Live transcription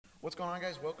What's going on,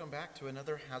 guys? Welcome back to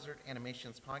another Hazard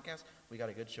Animations podcast. We got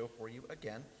a good show for you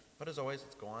again, but as always,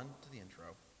 let's go on to the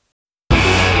intro.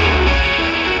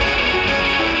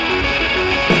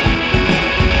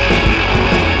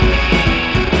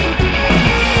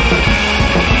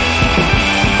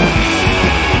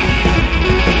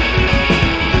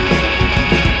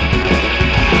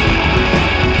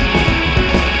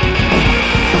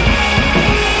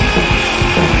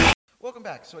 Welcome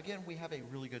back. So again, we have a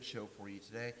really good show for you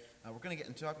today. We're going to get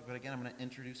into topic, but again, I'm going to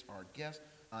introduce our guest.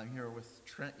 I'm here with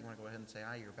Trent. You want to go ahead and say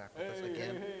hi? You're back with us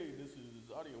again. Hey, this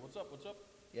is Audio. What's up?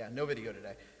 Yeah, no video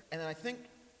today. And then I think,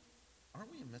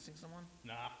 aren't we missing someone?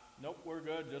 Nah, nope, we're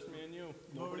good. Just me and you.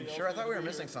 Nobody else. Sure, I needs thought we to were be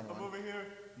missing here. someone. I'm over here.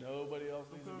 Nobody else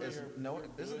needs to be Is here.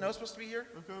 isn't Noah supposed to be here?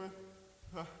 I'm coming.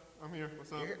 I'm here.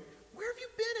 What's up? You're here? Where have you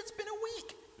been? It's been a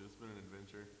week. It's been an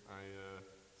adventure.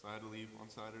 So I had to leave on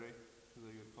Saturday because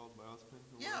I got called by Ozpin.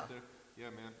 Yeah. There. Yeah,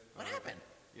 man. What happened?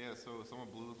 Yeah, so someone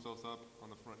blew themselves up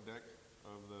on the front deck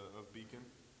of Beacon,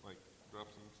 like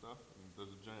dropped some stuff, and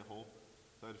there's a giant hole.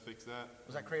 So I had to fix that.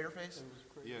 Was that Crater Face? It was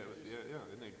crazy. Yeah.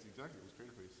 Exactly. It was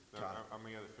Crater Face. Got it. I'm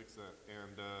the guy that fixed that,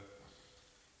 and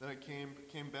then I came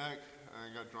back.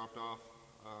 I got dropped off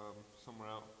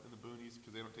somewhere out in the boonies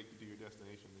because they don't take you to your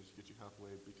destination. They just get you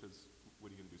halfway because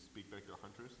what are you gonna do? Speak back to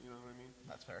hunters? You know what I mean?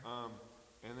 That's fair.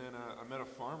 And then I met a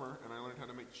farmer, and I learned how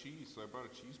to make cheese. So I brought a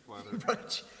cheese platter, and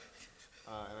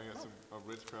I got some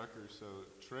Ritz crackers. So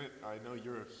Trent, I know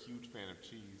you're a huge fan of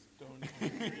cheese. Don't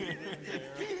even get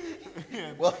in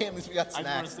there. Well, at least we got I just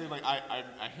want to snacks. say, like,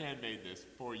 I handmade this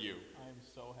for you, I'm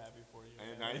so happy for you.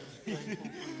 and man. I I'm thankful for you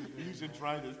doing you should that.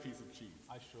 try this piece of cheese.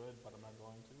 I should, but I'm not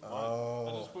going to.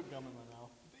 Oh. I just put gum in my mouth.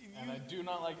 And I do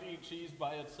not like to eat cheese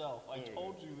by itself. I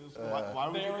told you this. Why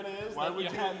would There you, it is, Why that would you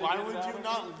you? had to Why get would it out you of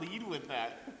not lead with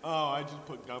that? Oh, I just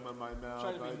put gum in my mouth.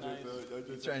 Try to be I nice.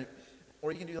 just,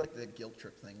 Or you can do like the guilt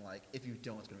trip thing, like if you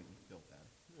don't, it's gonna make you feel bad.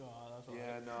 That's all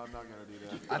Yeah, no, I'm not gonna do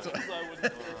that. That's what, right. I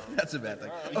wouldn't- that's a bad thing.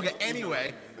 All right. Okay,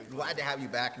 anyway, glad to have you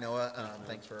back, Noah.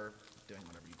 Thanks for doing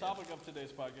whatever you did. Topic of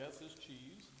today's podcast is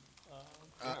cheese.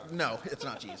 No, it's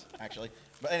not cheese, actually.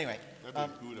 But anyway,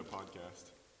 That'd be a Gouda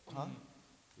podcast. huh?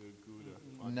 The Gouda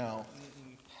podcast. No.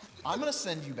 I'm going to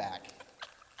send you back.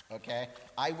 Okay?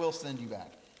 I will send you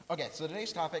back. Okay, so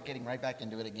today's topic, getting right back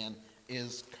into it again,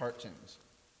 is cartoons.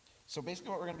 So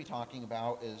basically what we're going to be talking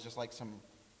about is just like some...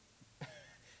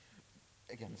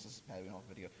 Again, this is bad, we don't have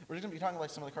video. We're just going to be talking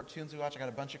like some of the cartoons we watch. I got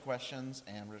a bunch of questions,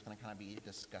 and we're just going to kind of be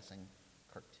discussing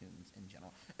cartoons in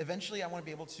general. Eventually, I want to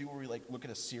be able to where we like look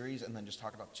at a series and then just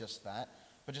talk about just that.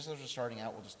 But just as we're starting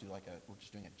out, we're just doing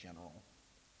a general.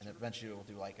 And eventually we'll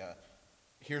do like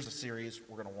here's a series,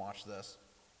 we're going to watch this.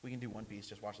 We can do One Piece,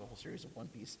 just watch the whole series of One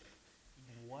Piece.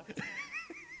 What?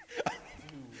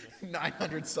 Dude.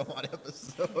 900 some odd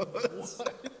episodes.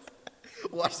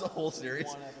 Watch the whole series.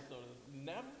 One episode is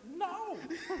no.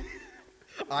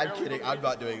 I'm Barely kidding, put I'm me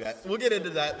not in the doing that. house. We'll get into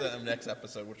that in the next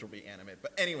episode, which will be animated.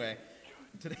 But anyway,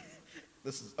 today,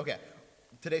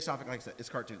 today's topic, like I said, is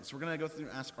cartoons. So we're going to go through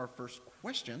and ask our first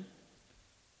question.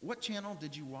 What channel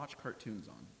did you watch cartoons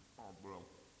on? Oh, bro.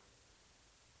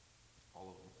 All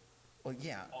of them. Well,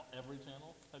 yeah. Every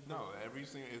channel? No, every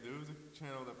single. If there was a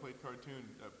channel that played cartoon,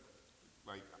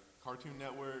 like Cartoon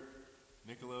Network,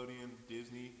 Nickelodeon,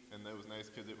 Disney, and that was nice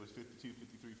because it was 52,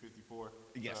 53, 54.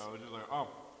 Yes. So I was just like, oh,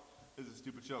 this is a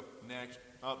stupid show. Next.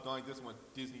 Oh, don't like this one.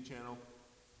 Disney Channel.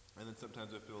 And then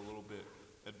sometimes I feel a little bit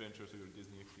adventurous to go to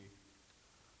Disney XD.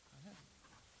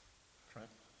 Trent?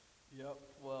 Yep.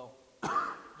 Well,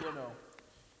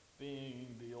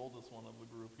 being the oldest one of the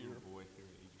group here. Oh boy, here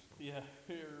in age or something. Yeah,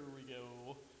 here we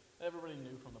go. Everybody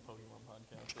knew from the Pokemon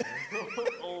podcast that I was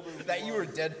the oldest That you were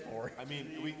one. dead for. I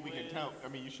mean, we can tell. I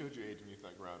mean, you showed your age when you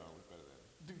thought Groudon was better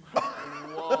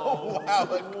than. Whoa. Wow,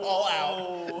 a call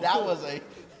out. That was a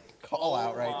call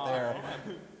out right there.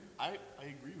 I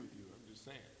agree with you. I'm just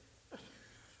saying.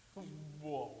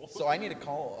 Whoa. So I need to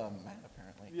call Matt,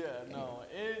 apparently. Yeah, no.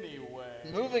 Anyway.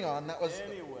 Moving on, that was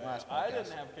Anyway, last I podcast.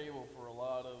 didn't have cable for a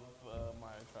lot of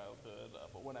my childhood,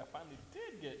 but when I finally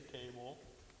did get cable,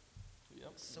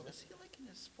 yep. So is he like in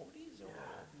his 40s or?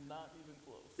 Not even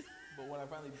close. But when I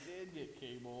finally did get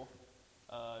cable,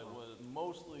 it was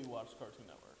mostly watched Cartoon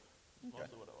Network. Okay.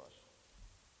 Mostly what I watched.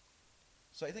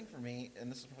 So I think for me,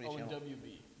 and this is probably a Oh, and channel.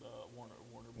 WB,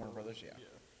 Warner Brothers, yeah.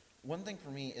 One thing for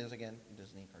me is, again,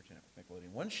 Disney, Cartoon Network,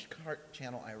 Nickelodeon. One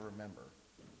channel I remember,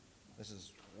 this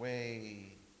is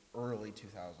way early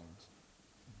 2000s,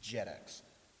 Jetix.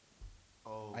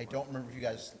 Oh. I don't remember if you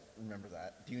guys remember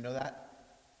that. Do you know that?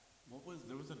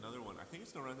 There was another one. I think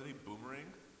it's still around today. Boomerang.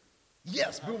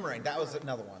 Yes, Boomerang. That was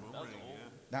another one. That's Boomerang, old.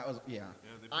 yeah. That was, yeah.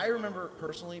 they put I a lot remember of-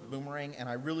 personally Boomerang, and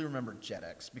I really remember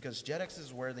Jetix, because Jetix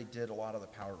is where they did a lot of the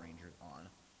Power Rangers on,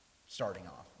 starting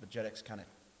off. But Jetix kind of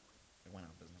went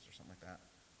out of business or something like that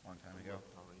a long time I ago.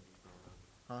 love Power Rangers growing up.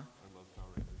 Huh? I love Power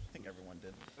Rangers. I think everyone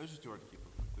did. It was just too hard to keep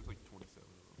up with. There's like 27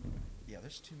 of them. Yeah,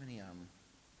 there's too many.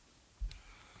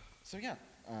 So yeah,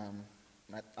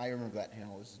 I remember that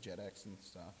channel. This is Jetix and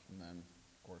stuff, and then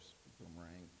of course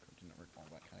Boomerang, Cartoon Network, all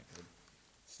that kind of good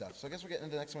stuff. So I guess we'll get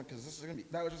into the next one because this is gonna be.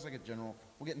 That was just like a general.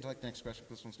 We'll get into like the next question.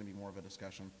 This one's gonna be more of a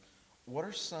discussion. What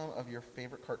are some of your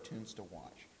favorite cartoons to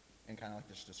watch? And kind of like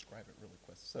just describe it really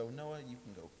quick. So Noah, you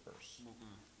can go first.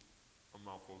 A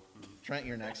mouthful of food. Trent,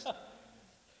 you're next.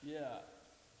 Yeah.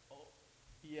 Oh,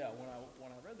 yeah.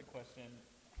 When I read the question,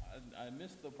 I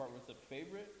missed the part where it said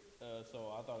favorite.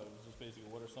 So I thought it was just basically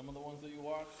what are some of the ones that you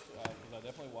watched? Because I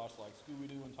definitely watched like Scooby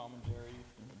Doo and Tom and Jerry.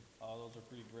 Those are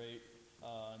pretty great.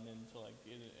 And then to like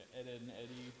Ed, Ed and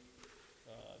Eddie.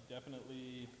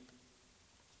 Definitely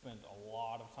spent a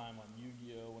lot of time on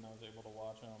Yu-Gi-Oh when I was able to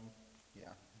watch them.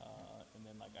 Yeah. And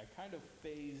then like I kind of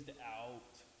phased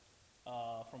out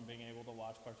from being able to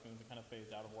watch cartoons and kind of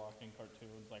phased out of watching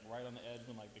cartoons, like right on the edge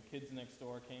when like the Kids Next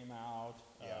Door came out,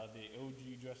 Yeah. the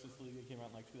OG Justice League that came out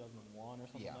in like 2001 or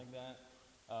something Yeah. like that.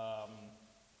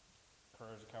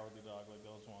 Courage the Cowardly Dog, like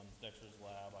those ones, Dexter's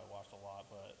Lab, I watched a lot,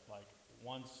 but like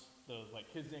once those like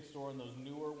Kids Next Door and those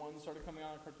newer ones started coming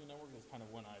out on Cartoon Network, that's kind of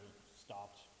when I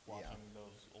stopped watching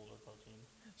those older cartoons.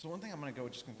 So one thing I'm going to go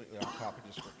just completely off topic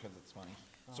just because it's funny.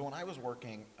 So when I was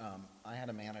working, I had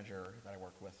a manager that I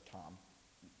worked with, Tom,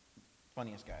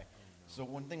 funniest guy. So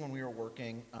one thing when we were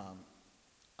working,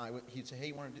 he'd say,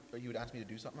 hey, he would ask me to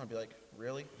do something. I'd be like,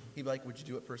 really? He'd be like, would you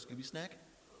do it for a Scooby Snack?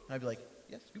 And I'd be like,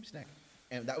 yes, Scooby Snack.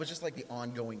 And that was just like the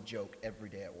ongoing joke every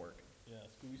day at work. Yeah,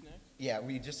 Scooby Snacks? Yeah,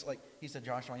 we just like, he said,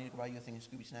 Josh, do I need to go buy you a thing of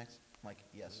Scooby Snacks? I'm like,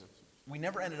 yes. We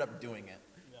never ended up doing it.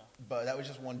 Yeah. But that was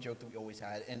just one joke that we always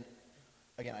had. And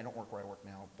again, I don't work where I work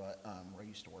now, but where I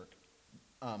used to work.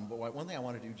 But one thing I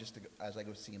want to do just to, as I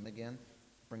go see him again,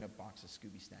 bring a box of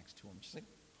Scooby Snacks to him. Just like,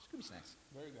 Scooby Snacks,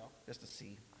 There you go. just to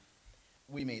see.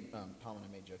 We made, Tom and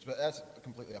I made jokes, but that's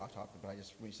completely off topic. But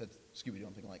when you said Scooby Doo,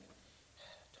 I'm thinking like,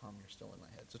 Tom, you're still in my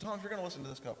head. So Tom, if you're going to listen to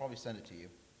this, I'll probably send it to you.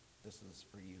 This is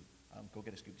for you. Go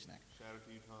get a Scooby Snack. Shout out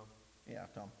to you, Tom. Yeah,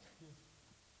 Tom.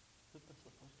 That's the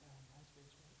first guy on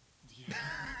MySpace,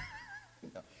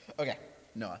 right? No. Okay,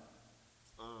 Noah.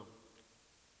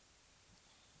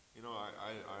 You know,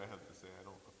 I have to say I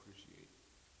don't appreciate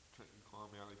Trenton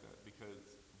calling me out like that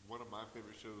because one of my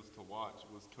favorite shows to watch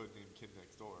was Codenamed Kid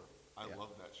Next Door. I Yeah.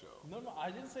 love that show. No,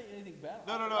 I didn't say anything bad.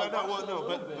 No, I know, watched well, it a no,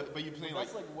 little but bit, you're saying,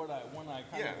 that's like- like when I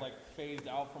kind Yeah. of like phased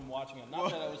out from watching it. Not Well,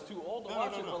 that I was too old to no,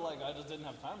 watch no, it, no. but like I just didn't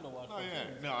have time to watch Oh it.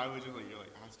 yeah, no, I was just like, you're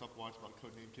like, I stopped watching about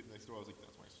Codenamed Kid Next Door. I was like,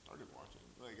 that's when I started watching.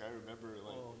 Like, I remember,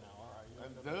 like, Oh no, all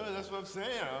right. that's what I'm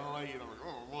saying. I'm like,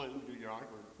 oh boy, this is gonna get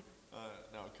awkward.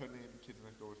 No, Codenamed Kids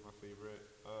Next Door was my favorite.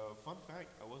 Fun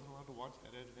fact, I wasn't allowed to watch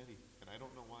Ed, Ed and Eddie, and I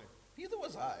don't know why. Neither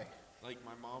was I. Like,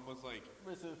 my mom was like,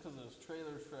 Basically, because it was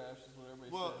trailers trash, is what everybody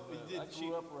Well, said. it But I did-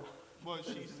 grew up around. well,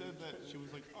 she said that she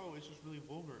was like, oh, it's just really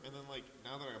vulgar. And then like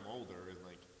now that I'm older and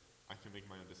like I can make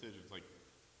my own decisions, like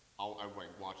I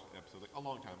like watched the episode like a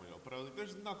long time ago, but I was like,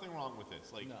 there's nothing wrong with this.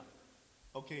 Like, No.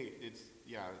 okay, it's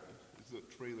a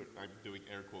trailer. I'm doing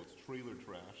air quotes, trailer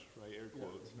trash, right? Air Yeah.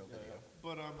 quotes. No video.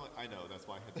 But I'm like, I know that's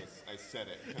why I said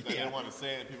it because I didn't want to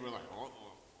say it. People were like,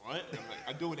 what? And I'm like,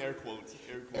 I'm doing air quotes,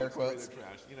 Air quotes. trailer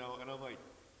trash, And I'm like,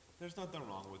 there's nothing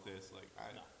wrong with this. Like,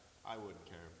 No. I wouldn't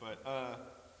care. But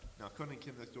now, Codename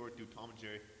Kid Next Door, do Tom and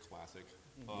Jerry, classic.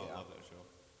 Yeah. Love that show.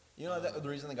 You know the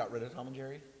reason they got rid of Tom and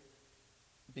Jerry?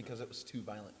 Because it was too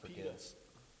violent for PETA. kids.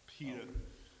 Peter.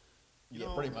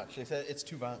 Yeah, pretty much. They said it's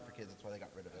too violent for kids. That's why they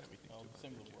got rid of it. Everything's Oh, too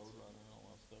same bad with for kids. Roadrunner and all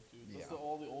that stuff, dude. Yeah. That's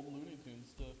all the old Looney Tunes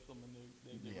stuff. I mean,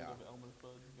 they get Yeah. rid of Elmer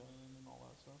Fudd Gun and all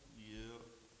that stuff. Yeah.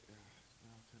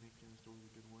 No, Codename Kid Next Door was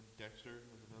a good one. Dexter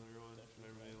was another one that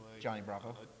I really liked. Johnny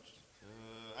Bravo.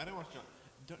 I didn't watch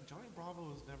Johnny Bravo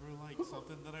was never like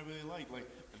something that I really liked. Like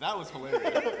that was hilarious.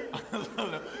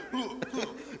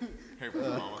 Hey,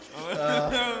 Mama.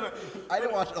 I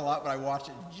didn't watch it a lot, but I watched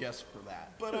it just for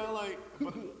that. But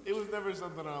but it was never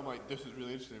something I'm like, this is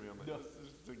really interesting to me. I'm like, this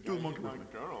is the guy monkey hitting on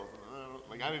girls.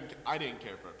 Like I didn't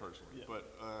care for it personally, Yeah.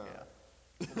 but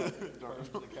Yeah.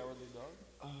 Courage the Cowardly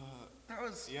Dog. That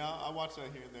was yeah, I watched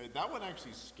that here and there. That one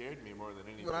actually scared me more than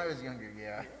anything. when I was younger.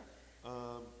 Yeah,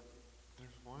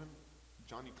 There's one.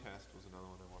 Johnny Test was another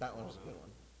one I watched. that one was a good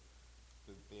one.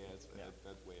 Yeah, Yeah.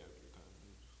 that's way out of your time.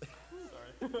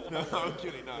 Sorry. No, I'm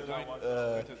kidding. No, Did Johnny, not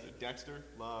watch Dexter,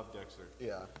 love Dexter.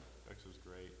 Yeah. Dexter's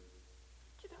great.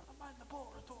 Get out of my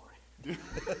laboratory. Dee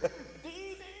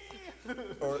Dee.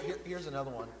 Or here's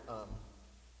another one.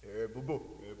 Hey, boo boo.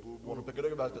 Hey, boo, boo. Want to pick it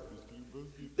up about it?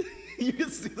 Biscuit, biscuit. You can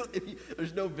see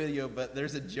there's no video, but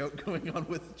there's a joke going on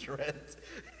with Trent.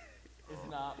 It's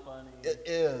not funny. It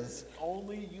is.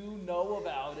 Only you know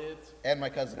about it. And my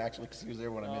cousin, actually, because he was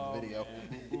there when I made Oh, the video.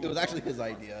 man. It was actually his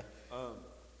idea.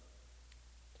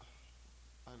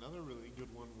 Another really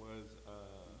good one was,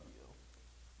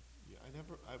 yeah,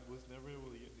 I was never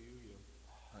able to get into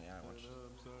Yu-Gi-Oh. Oh, yeah, I I watched.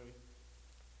 know, I'm sorry.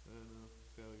 I don't know,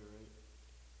 failure, right?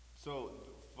 So,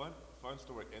 fun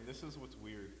story, and this is what's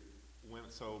weird.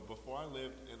 So before I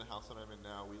lived in the house that I'm in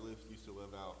now, used to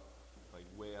live out, like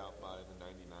way out by the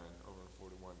 99 over in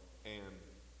 41. And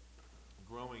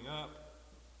growing up,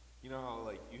 you know how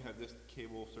like you have this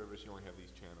cable service, you only have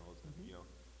these channels, and you know.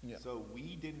 Yeah. So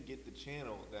we didn't get the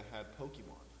channel that had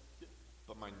Pokemon,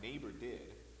 but my neighbor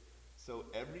did. So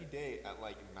every day at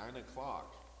like 9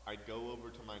 o'clock, I'd go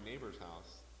over to my neighbor's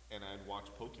house and I'd watch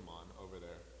Pokemon over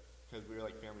there. Because we were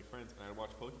like family friends, and I'd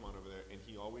watch Pokemon over there, and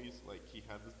he always, like, he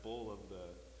had this bowl of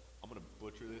I'm gonna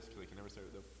butcher this because I can never say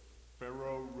it, the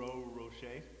Ferrero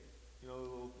Rocher. You know, the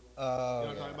little, you know what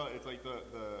I'm talking about? It's like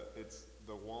it's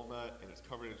the walnut, and it's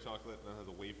covered in chocolate, and then it has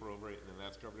a wafer over it, and then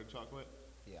that's covered in chocolate.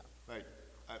 Yeah. Like,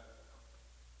 I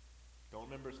don't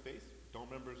remember his face, don't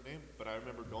remember his name, but I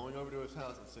remember going over to his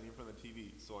house and sitting in front of the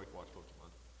TV so I could watch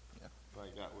Pokemon. Yeah.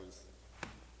 Like, that was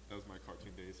my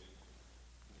cartoon days.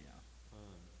 Yeah.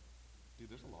 Dude,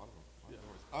 there's a lot of them. Yeah.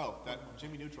 Oh, that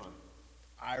Jimmy Neutron.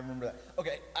 I remember that.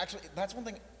 Okay, actually, that's one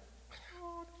thing.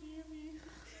 Oh, Jimmy.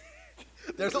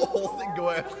 There's a whole thing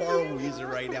going on Carl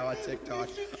Weezer right now on TikTok.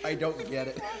 I don't get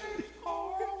it.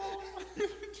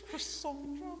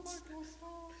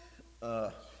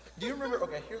 Do you remember?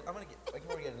 Okay, here I can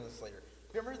get into this later.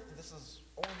 Do you remember this is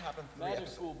only happened 3 Magic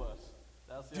episodes? School Bus.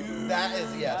 That's the other Dude, one. that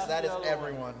is That's that the is other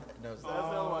everyone knows That's that.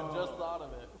 the other one. Just thought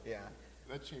of it. Yeah,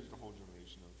 That changed the whole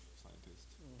generation of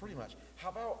scientists. pretty much. How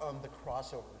about the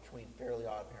crossover between Fairly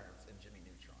Odd Parents and Jimmy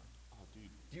Neutron? Oh,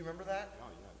 dude. Do you remember that? Oh,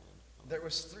 yeah, man. There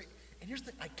was 3, and here's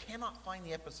the I cannot find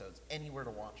the episodes anywhere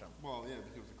to watch them. Well, yeah,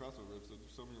 because it was a crossover episode.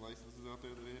 There's so many licenses out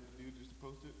there that they had to do just to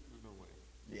post it. There's no way.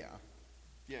 Yeah,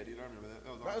 Yeah, dude, I remember that.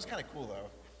 That was that was awesome. kind of cool though.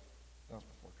 That was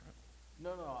before Trent.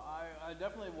 No, I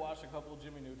definitely watched a couple of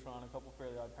Jimmy Neutron, a couple of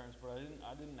Fairly Odd Parents, but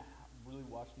I didn't really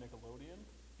watch Nickelodeon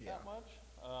Yeah. that much.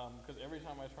 Because every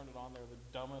time I turned it on there, the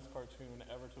dumbest cartoon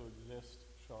ever to exist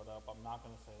showed up. I'm not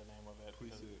going to say the name of it.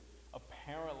 Please because say it.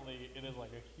 Apparently, it is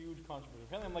like a huge controversy.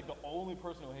 Apparently, I'm like the only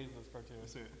person who hates this cartoon.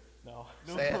 Say it. No.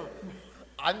 Say it.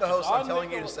 I'm the host. I'm telling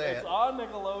you to say It's it. on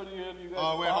Nickelodeon. You guys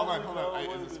Oh, wait, hold on, probably hold know on.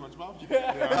 what Is it it is. SpongeBob?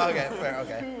 Yeah. Okay, fair.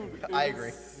 Okay, Dude, I it's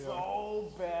agree.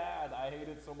 So bad. I hate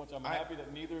it so much. I'm I- happy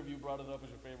that neither of you brought it up as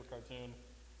your favorite cartoon.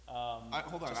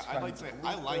 Hold on. Just I'd like to say, trying to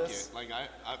I delete like this. it. Like,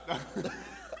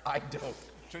 I don't.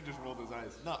 Trent just rolled his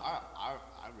eyes. No, I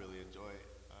really enjoy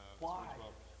Why?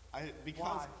 SpongeBob.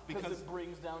 Why? Because it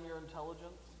brings down your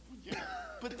intelligence? yeah,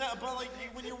 but like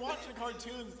when you're watching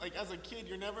cartoons, like as a kid,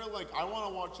 you're never like, I want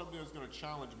to watch something that's gonna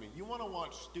challenge me. You want to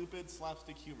watch stupid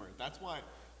slapstick humor. That's why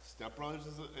Step Brothers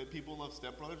people love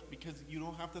Step Brothers because you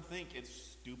don't have to think. It's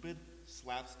stupid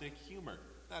slapstick humor.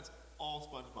 That's all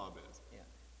SpongeBob is. Yeah.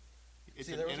 It's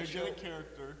See, an there was a energetic show-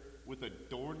 character with a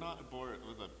doorknob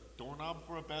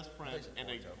for a best friend Place and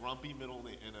Porto. a grumpy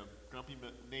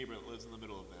neighbor that lives in the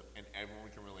middle of them, and everyone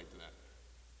can relate to that.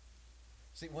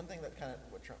 See, one thing that kind of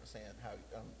what Trump was saying, how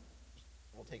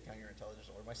will take down your intelligence.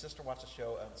 Or my sister watched a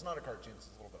show. It's not a cartoon. It's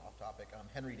a little bit off topic.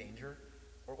 Henry Danger,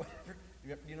 or whatever.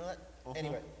 You know that? Uh-huh.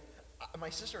 Anyway, my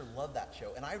sister loved that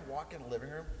show, and I'd walk in the living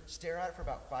room, stare at it for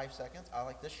about 5 seconds. I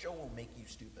like this show will make you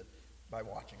stupid by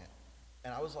watching it.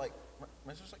 And I was like,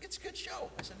 my sister's like, it's a good show.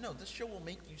 I said, no, this show will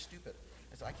make you stupid.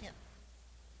 I said, I can't.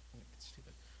 It's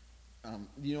stupid.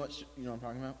 You know what? You know what I'm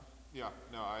talking about? Yeah,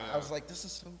 no, I was like, this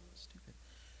is so stupid.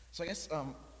 So I guess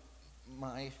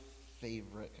my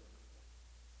favorite,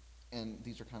 and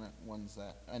these are kind of ones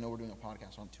that I know we're doing a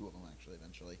podcast on 2 of them actually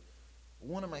eventually.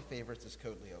 One of my favorites is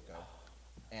Code Lyoko,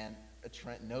 and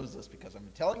Trent knows this because I'm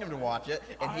telling him to watch it,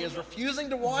 and he is refusing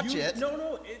to watch it.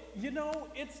 No,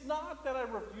 it's not that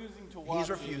I'm refusing to watch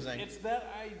it. refusing. It's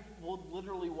that I will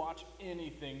literally watch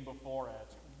anything before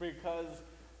it. Because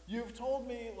you've told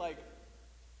me, like,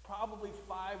 probably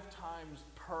 5 times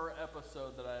per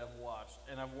episode that I have watched,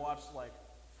 and I've watched, like,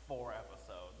 4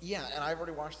 episodes. Yeah, and I've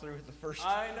already watched through the first.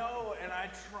 I know, and I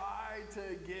try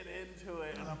to get into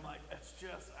it, and I'm like, it's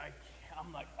just, I can't.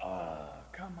 I'm like,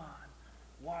 come on,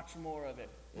 watch more of it.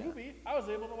 Yeah. Ruby, I was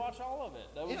able to watch all of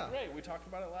it. That was Yeah. great. We talked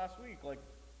about it last week. Like,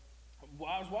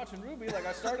 while I was watching Ruby, like,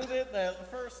 I started it, that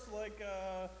first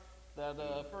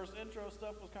intro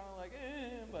stuff was kind of like,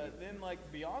 but then,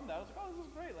 like, beyond that, I was like, oh, this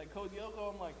is great. Like, Code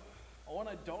Lyoko, I'm like, one,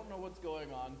 I don't know what's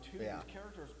going on. Two, Yeah. these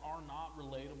characters are not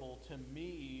relatable to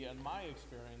me and my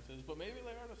experiences, but maybe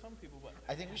they are to some people. But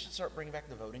I think we should start bringing back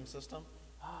the voting system.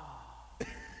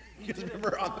 Because did it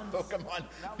remember on the once. Pokemon,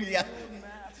 That was yeah, you and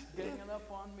Matt ganging up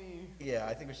on me. yeah,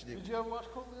 I think we should do. Did you ever watch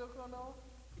Code Lyoko, Noah?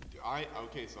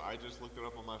 Okay, so I just looked it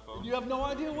up on my phone. You have no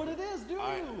idea what it is, do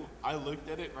you? I looked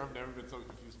at it and I've never been so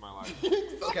confused in my life.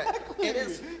 Okay, it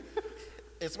is.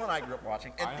 It's one I grew up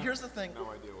watching, and I have here's the thing.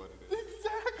 No idea what it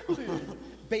is. Exactly.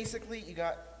 Basically, you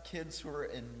got kids who are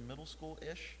in middle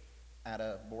school-ish at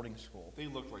a boarding school. They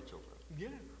look like children. Yeah.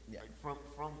 Yeah, Like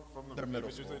from the They're middle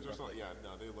images school, they just saw, roughly. yeah,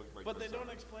 no, they look like. But they they're don't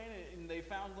seven. explain it, and they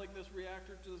found like this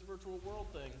reactor to this virtual world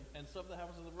thing, and stuff that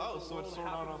happens in the virtual Oh, so world. it's Sword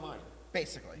Art happens in- Online.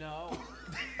 basically. No.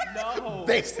 No.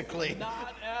 Basically.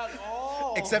 Not at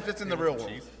all. Except it's in the real world.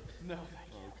 Cheese? No.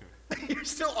 Oh, okay. You're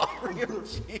still offering him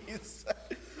cheese.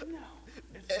 No.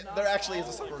 It's not There actually is a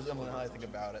all slight like- resemblance now that I think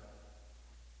about it.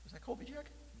 Is that Colby Jack?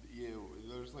 Yeah,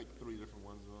 there's like 3 different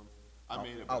ones of them. I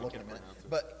made it, I'll but I look in a can't minute. pronounce it.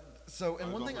 But so, and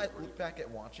There's one thing I also look great. back at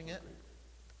watching it.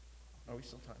 Are we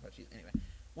still talking about cheese? Anyway,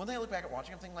 one thing I look back at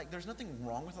watching, I'm thinking like, there's nothing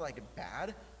wrong with it, like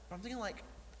bad. But I'm thinking like,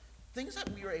 things that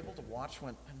we were able to watch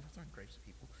when I'm not throwing grapes at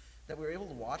people that we were able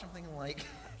to watch. I'm thinking like,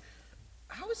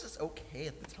 how is this okay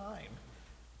at the time?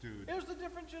 Dude, It was a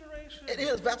different generation. It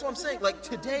is. That's what I'm It's a saying. Like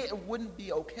different today, time. it wouldn't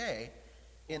be okay.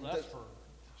 In Well, the, that's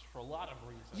for a lot of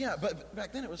reasons. yeah, but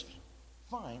back then it was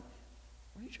fine.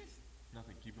 What are you trying to?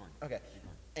 nothing. Keep going. Okay. Keep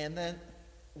going. And then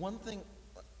one thing,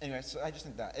 anyway, so I just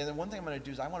think that. And then one thing I'm going to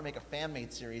do is I want to make a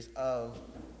fan-made series of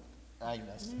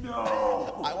Agnes.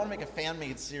 No! I want to make a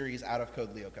fan-made series out of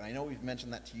Code Lyoko. And I know we've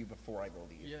mentioned that to you before, I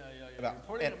believe. Yeah. About- You're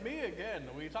pointing and- at me again.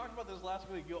 We talked about this last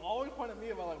week. You always point at me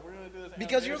about like we're gonna do this.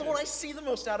 Because you're the one I animation. see the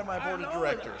most out of my board I of know,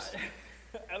 directors.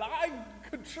 And I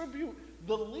contribute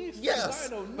the least. Yes,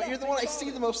 I know but you're the one I nothing see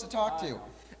about the it. most to talk I to. know.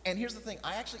 And here's the thing,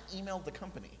 I actually emailed the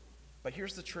company. But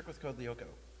here's the trick with Code Lyoko.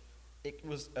 It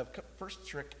was, first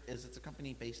trick is it's a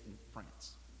company based in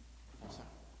France. So,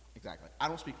 exactly. I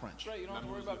don't speak French. That's right. You don't have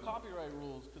to worry Members about of the- copyright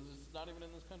rules because it's not even in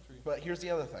this country. But here's the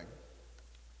other thing.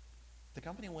 The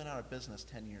company went out of business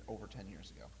over 10 years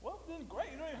ago. Well, then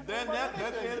great. You don't even have to Then worry about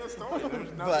that's the anything. end of the story. There's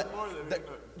nothing But more that we the-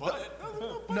 can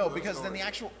do. But No, because then the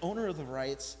actual owner of the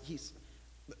rights,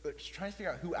 they're just trying to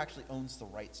figure out who actually owns the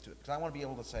rights to it. Because I want to be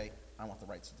able to say, I want the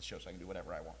rights to the show so I can do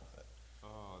whatever I want with it.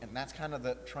 Oh, And that's kind of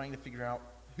the trying to figure out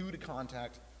who to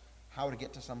contact, how to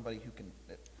get to somebody who can.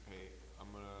 hey, I'm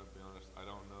gonna be honest. I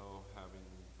don't know having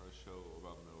a show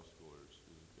about middle schoolers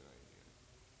is a good idea.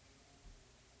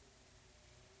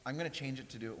 I'm going to change it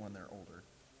to do it when they're older.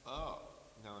 Oh,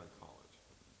 now they're in college.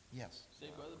 Yes.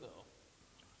 Saved by the bell.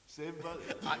 Saved by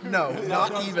No,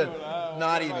 not that's even. good. Not What am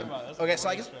I even. talking about? That's Okay, a so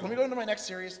I great guess show. let me go into my next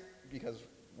series because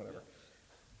whatever.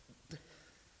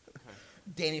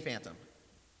 Danny Phantom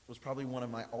was probably one of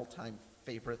my all-time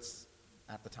favorites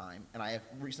at the time, and I have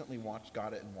recently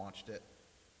got it and watched it.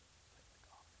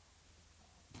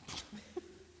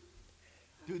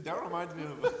 Dude, that reminds me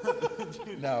of.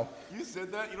 Dude, No. You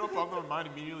said that. You know what popped in my mind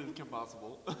immediately? It's Kim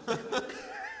Possible.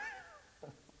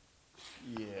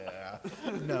 Yeah.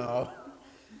 No.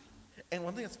 And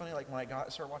one thing that's funny, like when I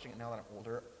started watching it now that I'm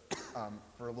older,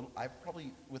 for a little, I've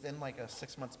probably within like a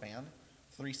 6-month span,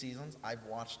 3 seasons, I've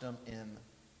watched them in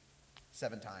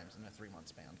 7 times in a 3-month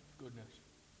span. Goodness.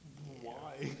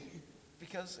 Why?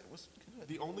 Because it was good.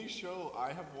 The only show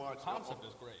I have watched. Concept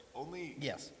is great. Only.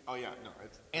 Yes. Oh yeah, no,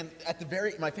 it's And at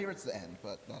the my favorite's the end,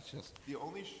 but that's just. the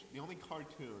only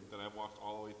cartoon that I've watched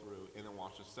all the way through and then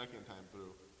watched a second time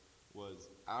through was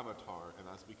Avatar, and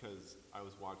that's because I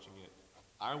was watching it.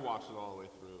 I watched it all the way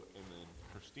through, and then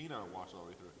Christina watched it all the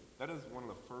way through. That is one of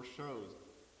the first shows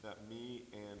that me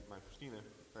and my Christina,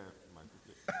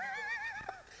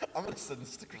 I'm gonna send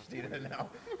this to Christina now.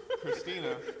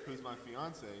 Christina, who's my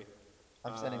fiance,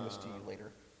 I'm sending this to you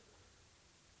later.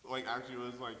 like actually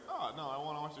was like, oh no, I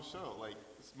want to watch the show. Like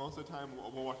most of the time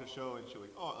we'll watch a show and she'll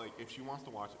like, oh, like if she wants to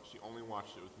watch it, she only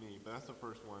watched it with me. But that's the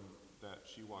first one that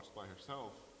she watched by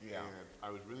herself. Yeah. And I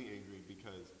was really angry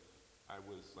because I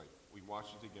was like, we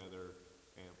watched it together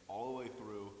and all the way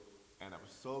through, and I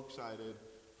was so excited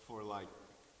for like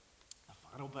the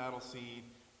final battle scene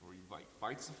where he like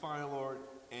fights the Fire Lord,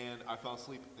 and I fell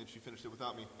asleep and she finished it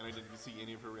without me, and I didn't see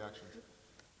any of her reactions.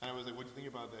 And I was like, "What do you think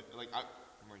about that?" Like, I'm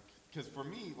like, because for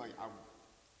me, like, I'm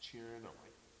cheering, I'm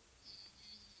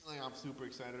like I'm super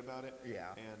excited about it.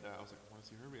 Yeah. And I was like, I want to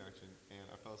see her reaction, and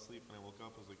I fell asleep, and I woke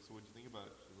up. I was like, "So what do you think about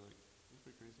it?" She was like, "It was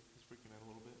pretty crazy. It was freaking out a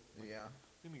little bit." I'm like, Yeah.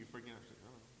 I think you're freaking out. She's like, "I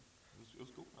don't know. It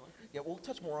was cool. I liked it." Yeah, we'll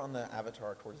touch more on the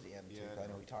Avatar towards the end too. Yeah, 'Cause I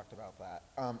know no. we talked about that.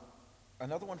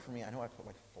 Another one for me, I know I put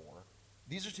like 4.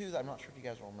 These are 2 that I'm not sure if you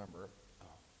guys will remember.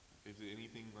 Is it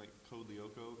anything like Code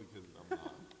Lyoko? Because I'm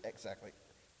not. Exactly.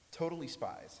 Totally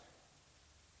Spies.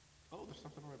 Oh, there's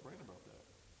something on my brain about that.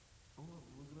 Hold on,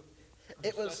 look it up.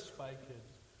 It Such was. Spy Kids.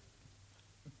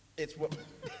 It's what.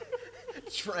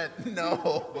 Trent, no.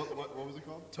 What was it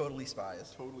called? Totally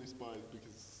Spies. Totally Spies,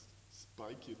 because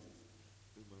Spy Kids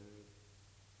is in my head.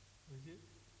 Was it?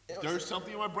 It was- There's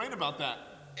something in my brain about that.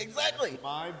 exactly.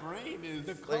 My brain is.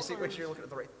 The Let me see which colors- you're looking at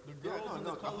the right. The Yeah, girls no, and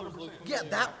no, the colors 100%. look Yeah, familiar.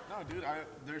 that No, dude,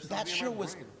 there's that something show in my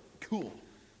was brain. cool,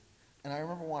 and I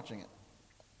remember watching it.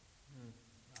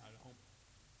 I don't.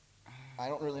 I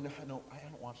don't really know. I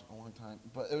haven't watched it in a long time,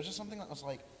 but it was just something that was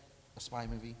like a spy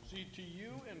movie. See, to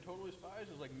you and Totally Spies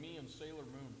is like me and Sailor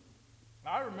Moon.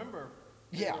 I remember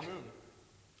Yeah. Sailor Moon.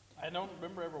 I don't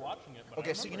remember ever watching it. But I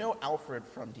Okay, so you remember know Alfred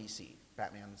from DC,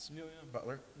 Batman's Yeah, yeah.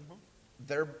 butler. Mhm.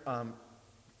 Their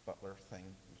butler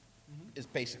thing is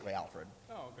basically Alfred. it.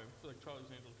 Oh, okay. So like Charlie's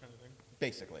Angels kind of thing.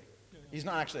 Basically, Yeah, yeah. he's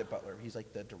not actually a butler. He's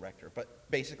like the director. But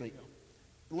basically, Yeah.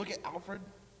 look at Alfred.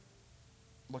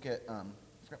 Look at I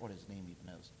forgot what his name even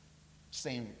is.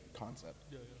 Same concept.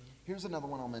 Yeah, yeah, yeah. Here's another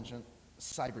one I'll mention: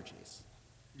 Cyber Chase.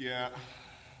 Yeah.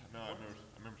 No, I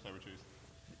remember Cyber Chase.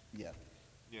 Yeah.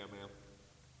 Yeah, man.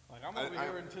 Like I'm I- over I-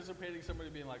 here anticipating somebody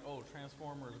being like, "Oh,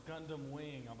 Transformers, Gundam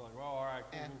Wing." I'm like, "Well, all right,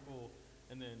 cool, Eh. cool."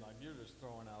 And then like you're just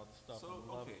throwing out stuff So, in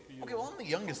left okay. field. Okay, well I'm the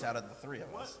youngest out of the three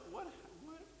of us. What?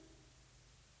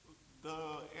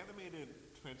 The animated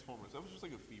Transformers, that was just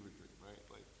like a fever dream, right?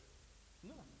 Like,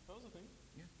 No, that was a thing.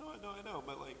 no, I know,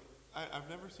 but like, I've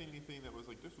never seen anything that was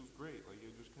like, this was great. Like,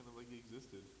 it just kind of like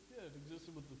existed. Yeah, it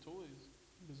existed with the toys.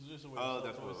 This is just a way Oh, to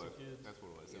that's sell what toys it was. to kids. That's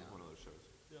what it was. It was Yeah. one of those shows.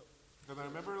 Yep. Because I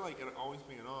remember like it always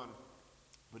being on,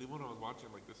 but even when I was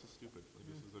watching, like, this is stupid. Like,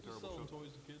 this is a Just terrible selling show.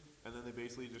 toys to kids. And then they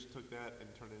basically just took that and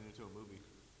turned it into a movie.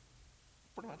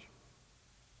 Pretty much.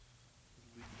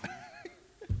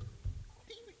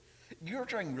 You were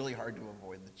trying really hard to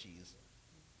avoid the cheese.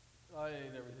 I ate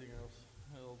everything else.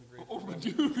 All the grapes Oh, are gone.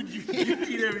 dude, you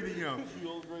eat everything else. The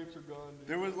old grapes are gone, dude.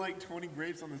 There was like 20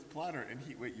 grapes on this platter, and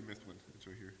wait, you missed one. It's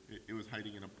right here. It was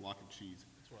hiding in a block of cheese.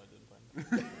 That's what I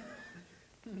didn't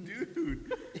find.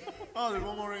 Dude. Oh, there's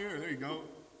one more right here. There you go.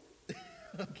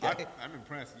 Okay. I'm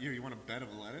impressed. You want a bed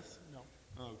of lettuce? No.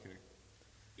 Oh, okay.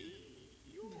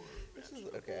 This is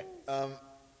okay. I'm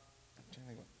trying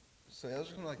to think. So those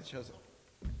are kind of like the shows.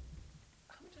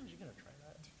 How many times are you gonna try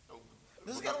that?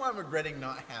 This is kind of why I'm regretting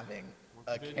not having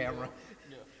a Video. camera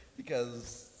Yeah.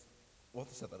 because we'll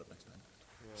have to set that up next time.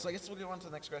 So I guess we'll go on to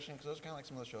the next question because those are kind of like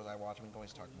some of the shows I watch. We can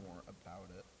always talk more about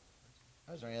it.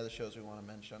 Is there any other shows we want to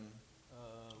mention?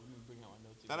 Let me bring out my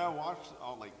notes That I again. watched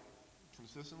all like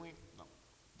consistently. No,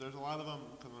 there's a lot of them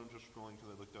because I'm just scrolling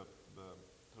because I looked up the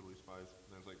Totally Spies. And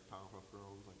there's like Powerpuff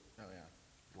Girls. Like, Oh yeah.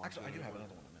 watch Actually, I that do have every-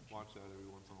 another one to mention. Watch that every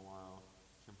once in a while.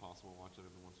 Kim Possible. Watch that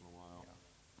every once in a while.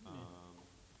 Yeah.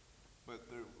 But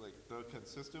they're like the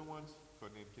consistent ones.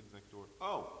 Codename Kids Next Door.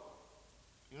 Oh,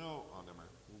 oh, never mind.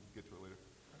 We'll get to it later.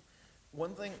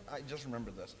 One thing, I just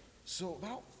remembered this. So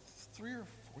about 3 or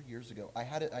 4 years ago, I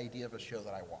had an idea of a show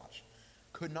that I watched.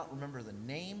 Could not remember the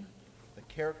name, the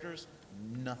characters,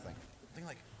 nothing. Thinking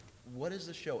like, what is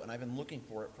this show? And I've been looking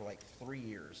for it for like 3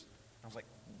 years. I was like,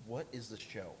 what is this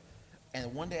show?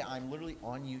 And one day I'm literally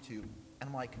on YouTube, and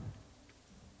I'm like,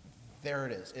 there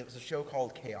it is. It was a show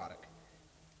called Chaotic.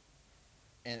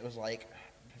 And it was like,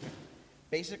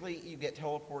 basically you get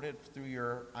teleported through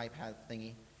your iPad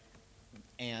thingy,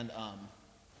 and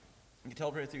you get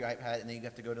teleported through your iPad, and then you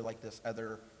have to go to like this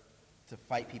other, to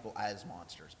fight people as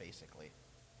monsters, basically,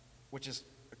 which is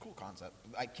a cool concept.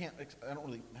 I don't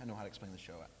really know how to explain the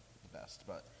show the best,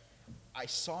 but I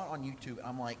saw it on YouTube, and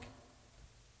I'm like,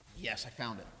 yes, I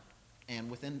found it. And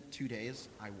within 2 days,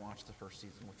 I watched the first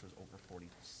season, which was over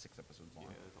 46 episodes long.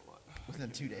 Yeah, it's a lot.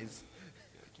 Within 2 days.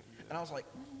 Yeah, I can't do And that. I was like,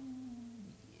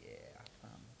 yeah.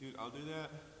 Dude, I'll do that.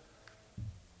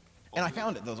 And I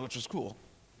found it, though, which was cool.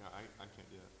 Yeah, I can't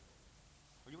do that.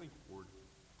 I get like bored.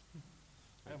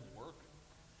 I have work.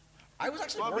 I was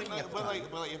actually Well, working at the time.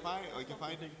 but if I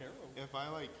Take care of. if I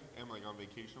like am like on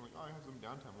vacation, I'm like, oh, I have some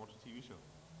downtime, watch a TV show.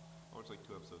 I watch like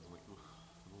 2 episodes. I'm like, oof,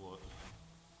 what?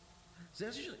 So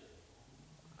that's usually,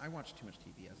 I watch too much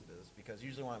TV as it is, because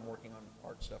usually when I'm working on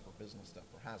art stuff or business stuff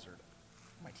or Hazard,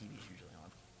 my TV's usually on,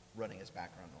 running as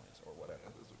background noise or whatever.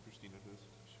 Yeah, that's what Christina does.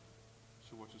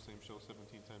 She watches the same show 17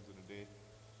 times in a day.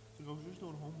 She goes, you're just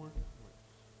doing homework. I'm like,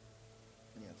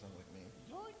 Yeah, it sounds like me.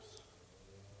 yikes.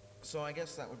 So I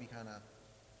guess that would be kind of,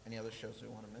 any other shows we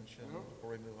want to mention Nope.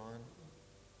 before we move on?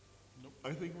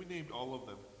 I think we named all of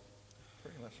them.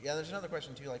 Pretty much. Yeah, there's another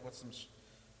question too, like what's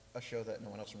a show that no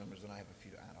one else remembers, and I have a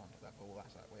few to add on to that, but we'll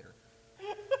ask that later.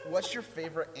 What's your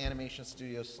favorite animation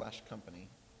studio / company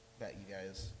that you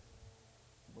guys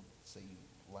say you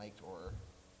liked or?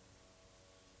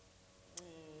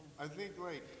 I think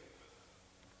like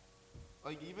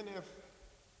even if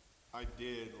I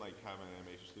did like have an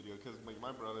animation studio, because like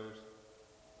my brothers,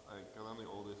 like 'cause I'm the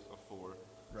oldest of four,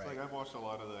 so like Right. I've watched a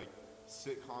lot of like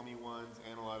sitcom-y ones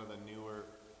and a lot of the newer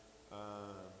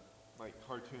like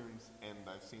cartoons, and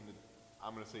I've seen the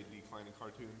I'm gonna say declining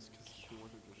cartoons because the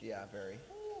ones are just Yeah, very.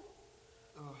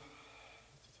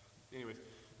 anyways,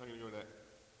 not gonna go into that.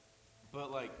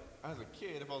 But like as a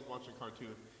kid, if I was watching a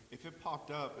cartoon, if it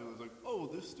popped up, it was like, oh,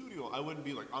 this studio. I wouldn't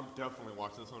be like, I'm definitely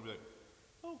watching this one. I'd be like,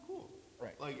 oh, cool.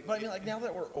 Right. Like, But I mean, like now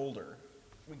that we're older,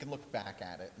 we can look back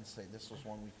at it and say this was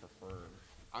one we preferred.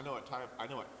 I know what type. I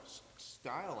know what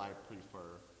style I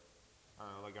prefer.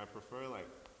 Like I prefer like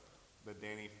the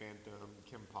Danny Phantom,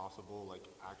 Kim Possible, like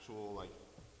actual like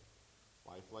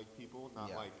lifelike people, not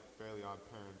Yeah. like Fairly Odd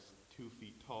Parents, 2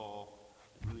 feet tall,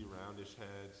 really roundish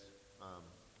heads.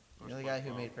 Or You know, the guy who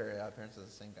SpongeBob. made Very Odd Parents is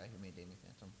the same guy who made Danny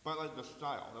Phantom. But like the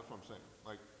style, that's what I'm saying.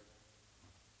 Like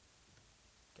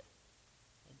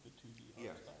Like the 2D art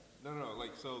yes, style. no,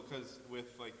 like so because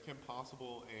with like Kim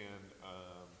Possible and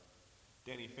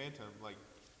Danny Phantom, like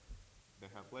they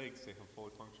have legs, they have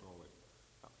fully functional, like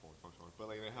not fully functional, but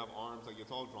like they have arms, like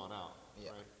it's all drawn out, Yeah.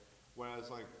 right? Whereas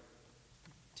like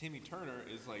Timmy Turner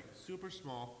is like super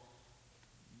small,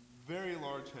 very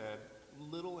large head,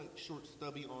 little like short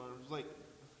stubby arms, like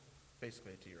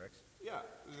Basically a T-Rex. yeah,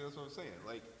 that's what I'm saying.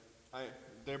 Like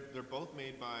they're both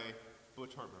made by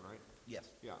Butch Hartman, right? Yes.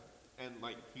 Yeah, and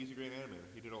like he's a great animator.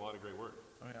 He did a lot of great work.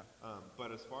 Oh yeah.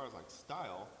 But as far as like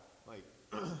style, like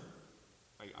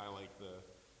I like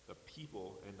the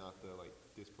people and not the like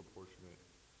disproportionate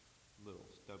little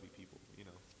stubby people. You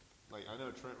know, like I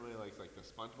know Trent really likes like the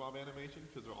SpongeBob animation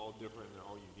because they're all different and they're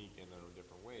all unique in their own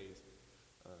different ways.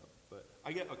 But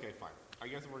I get okay, fine. I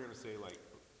guess we're gonna say like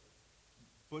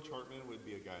Butch Hartman would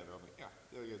be a guy that I'm like, yeah,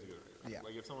 that guy's a good writer. Yeah.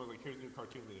 Like if someone was like, here's a new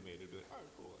cartoon that he made, it'd be like, all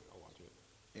right, cool, like, I'll watch it.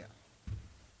 Yeah.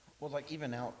 Well, like even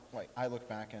now, like I look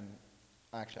back and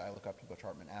actually I look up to Butch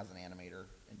Hartman as an animator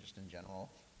and just in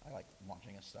general. I like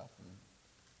watching his stuff and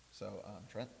so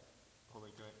Trent. Hold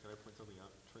on, can I point something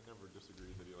out? Trent never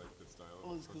disagreed that he liked this style.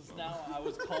 Well, it's because SpongeBob. now I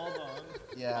was called on.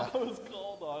 Yeah. I was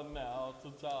called on now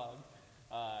to talk.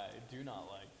 I do not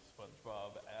like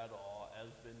SpongeBob at all,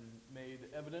 as been made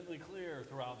evidently clear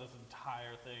throughout this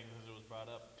entire thing as it was brought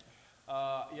up.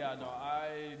 Yeah, no,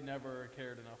 I never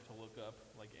cared enough to look up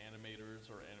like animators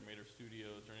or animator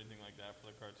studios or anything like that for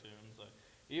the cartoons.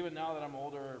 Even now that I'm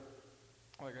older,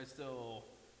 like I still,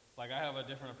 like I have a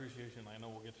different appreciation. I know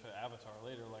we'll get to Avatar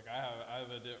later. Like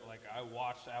I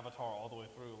watched Avatar all the way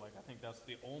through. Like I think that's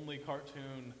the only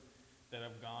cartoon that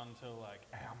I've gone to like,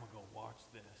 hey, I'm gonna go watch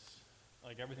this.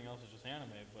 Like everything else is just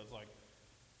animated, but it's like,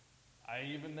 I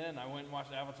went and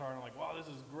watched Avatar and I'm like, wow, this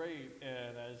is great,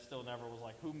 and I still never was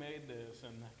like, who made this,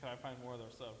 and can I find more of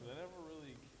their stuff? Because I never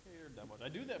really cared that much. I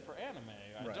do that for anime.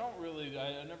 I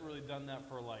never really done that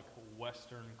for like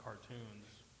Western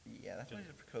cartoons. Yeah, that's what I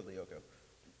did for Code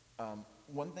Lyoko.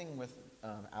 One thing with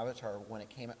Avatar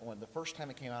when the first time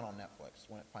it came out on Netflix,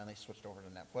 when it finally switched over to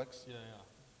Netflix, Yeah,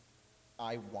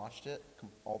 I watched it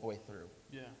all the way through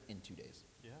yeah, in 2 days.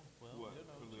 yeah. Well, What? you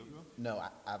know, For geez. Lugo? No,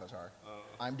 Avatar.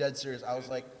 I'm dead serious. I was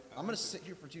like, I'm gonna sit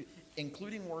here for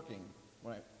including working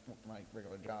when I my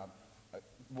regular job. I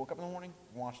woke up in the morning,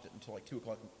 watched it until like 2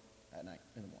 o'clock at night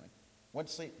in the morning. Went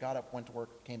to sleep, got up, went to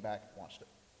work, came back, watched it.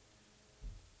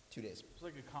 2 days. It's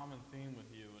like a common theme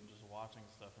with you and just watching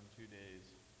stuff in 2 days.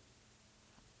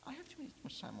 I have too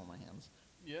much time on my hands.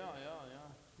 Yeah,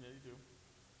 you do.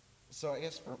 So I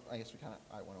guess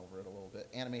I went over it a little bit.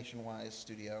 Animation wise,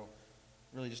 studio,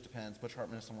 really just depends. Butch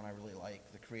Hartman is someone I really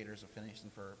like. The creators of Phineas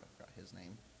and Ferb, I forgot his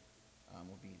name,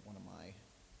 would be one of my,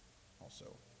 also.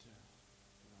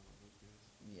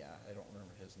 Yeah, I don't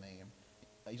remember his name.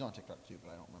 He's on TikTok too,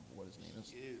 but I don't remember what his name is.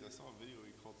 He is. I saw a video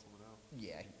he called someone out.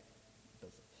 Yeah, he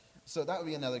does it. So that would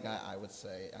be another guy I would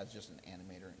say as just an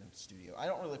animator in studio. I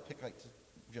don't really pick like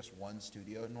just one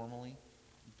studio normally,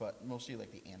 but mostly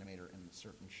like the animator in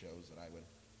certain shows that I would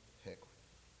pick.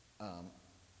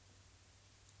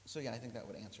 So yeah, I think that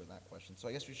would answer that question. So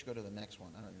I guess we should go to the next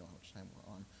one. I don't even know how much time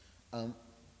we're on.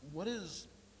 What is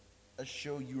a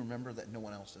show you remember that no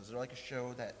one else does? Is there like a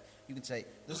show that you can say,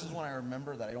 this is one I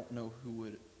remember that I don't know who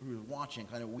is watching?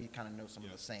 I know we kind of know some of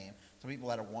Yeah. the same. Some people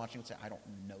that are watching would say, I don't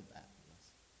know that.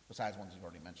 Besides ones you've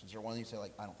already mentioned. Is there one you say,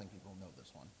 like, I don't think people know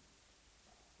this one?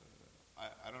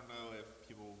 I don't know if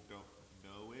people don't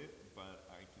know it, but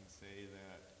I can say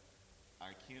that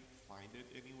I can't find it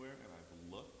anywhere, and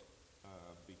I've looked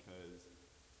because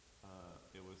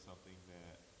it was something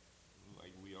that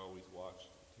like we always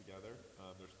watched together.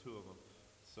 There's 2 of them.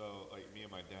 So like me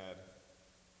and my dad,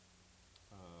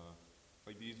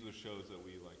 like these are the shows that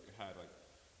we like had like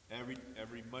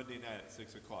every Monday night at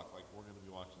 6 o'clock. Like we're gonna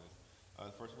be watching this.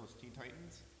 The first one was Teen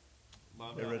Titans.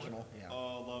 Loved The that original, one. yeah.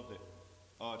 Oh, loved it.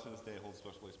 Oh, to this day it holds a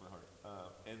special place in my heart.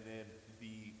 And then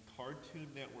the Cartoon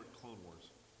Network Clone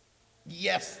Wars.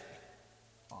 Yes.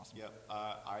 Awesome. Yep.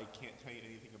 I can't tell you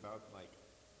anything about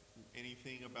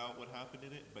what happened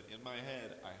in it, but in my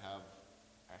head I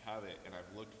have it, and I've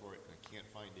looked for it, and I can't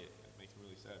find it. It makes me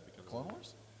really sad because Clone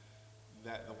Wars?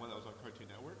 the one that was on Cartoon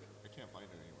Network, I can't find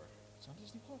it anywhere. It's on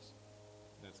Disney Plus.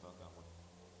 That's not that one.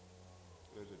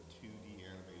 There's a 2D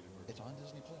animated version. It's on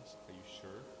Disney Plus. Are you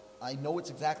sure? I know it's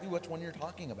exactly which one you're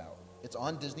talking about. It's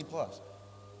on Disney Plus.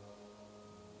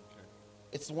 Okay.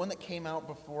 It's the one that came out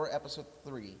before episode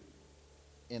 3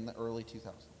 in the early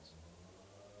 2000s.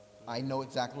 I know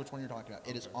exactly which one you're talking about.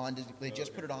 It is Okay. on Disney. They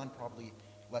just Okay. put it on probably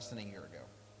less than a year ago.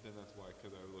 Then that's why,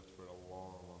 because I looked for it a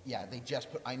long Yeah, they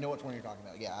just put. I know which one you're talking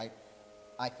about. Yeah,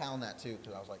 I found that too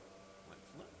because I was like, Let's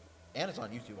look. and it's on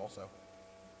YouTube also.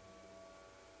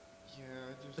 Yeah,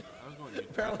 I was going YouTube.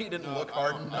 Apparently you didn't No, look I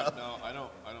hard don't- enough. No, I don't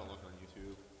look on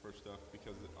YouTube for stuff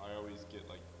because I always get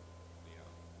like,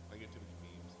 I get too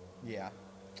many memes. Yeah.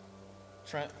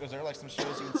 Trent, was there like some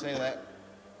shows you would say that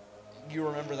you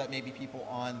remember that maybe people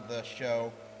on the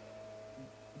show?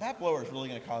 That blower is really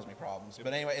going to cause me problems.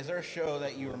 But anyway, is there a show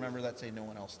that you remember that say no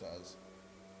one else does?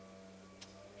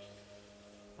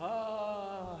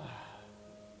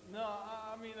 No,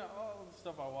 I mean, all the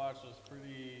stuff I watched was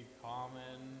pretty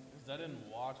common. Because I didn't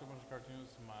watch a bunch of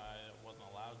cartoons, I wasn't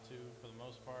allowed to for the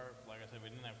most part. Like I said, we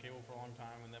didn't have cable for a long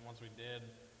time, and then once we did,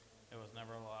 it was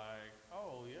never like,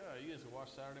 oh yeah, you guys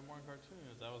watch Saturday morning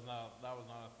cartoons. That was not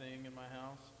a thing in my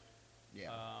house.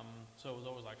 Yeah. So it was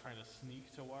always like trying to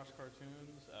sneak to watch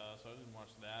cartoons. So I didn't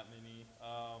watch that many.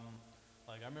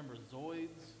 Like I remember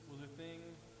Zoids was a thing,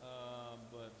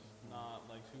 but not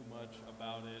like too much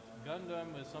about it.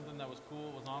 Gundam is something that was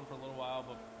cool. It was on for a little while,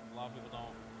 but a lot of people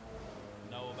don't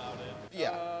know about it.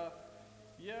 Yeah.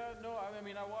 Yeah. No, I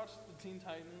mean I watched the Teen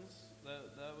Titans.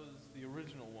 That was the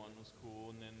original one was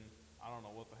cool, and then I don't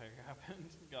know what the heck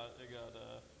happened. It got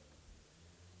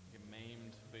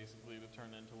maimed basically to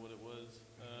turn into what it was.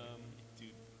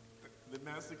 Dude, they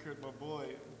massacred my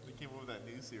boy. They came up with that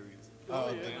new series.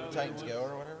 Oh, yeah, the no, Titans it Go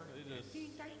was- or whatever? They just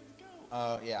Titans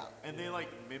Go! Yeah. And they like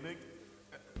mimicked.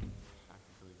 I can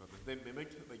tell you about this. They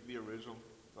mimicked like the original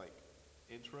like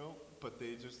intro, but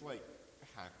they just like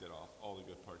hacked it off all the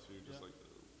good parts. So you're just Yeah. like,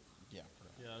 Yeah.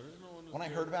 yeah, the original one was When I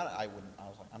good. heard about it, I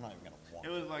was like, I'm not even going to watch it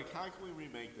was like, how can we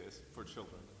remake this for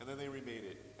children? And then they remade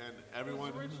it, and everyone.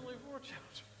 It was originally for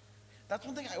children. That's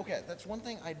one thing. That's one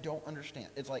thing I don't understand.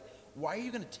 It's like, why are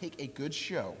you going to take a good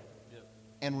show Yep.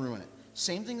 and ruin it?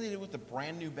 Same thing they did with the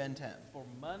brand new Ben 10. For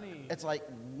money. It's like,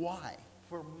 why?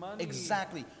 For money.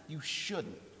 Exactly. You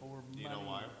shouldn't. For money. Do you know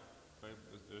why? Right?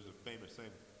 There's a famous saying: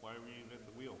 "Why reinvent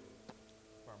the wheel?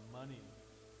 For money.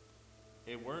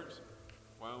 It works.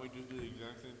 Why don't we just do the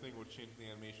exact same thing? We'll change the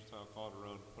animation style, call it our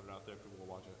own, put it out there, people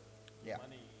will watch it. Yeah.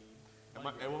 Money.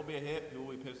 It won't be a hit. People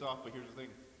will be pissed off. But here's the thing: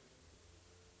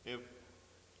 if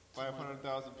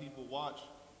 500,000 people watch,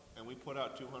 and we put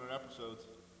out 200 episodes,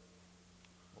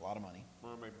 A lot of money. we're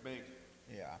gonna make bank.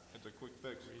 Yeah. It's a quick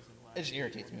fix. Reason why It just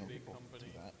irritates me we're a when big people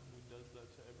company do that. who does that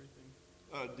to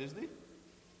everything. Disney?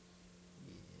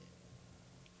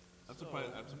 I'm So-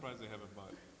 surprised. I'm surprised they haven't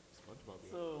bought SpongeBob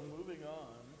yet. So moving on.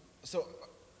 So,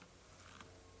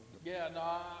 Yeah, no,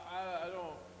 I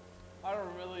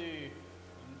don't really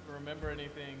remember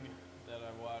anything that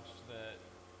I watched that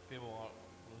people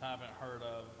haven't heard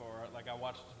of, or like I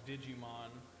watched Digimon.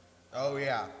 oh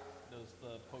yeah, That was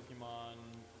the Pokemon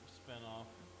spinoff.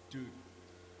 Dude,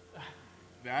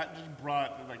 that just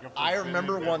brought like a. I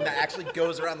remember one that actually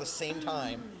goes around the same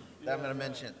time that I'm going to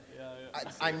mention. Yeah.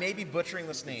 I may be butchering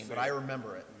this name, but I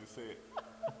remember it. You say it.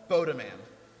 Bodaman.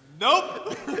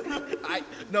 Nope.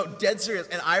 No, dead serious.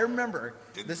 And I remember,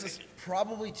 this is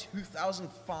probably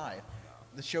 2005.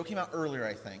 The show came out earlier,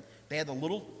 I think. They had the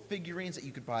little figurines that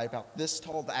you could buy about this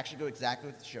tall that actually go exactly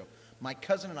with the show. My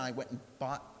cousin and I went and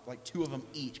bought like 2 of them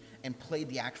each and played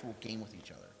the actual game with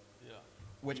each other. Yeah.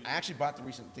 Which I actually bought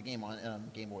the game on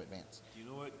Game Boy Advance. Do you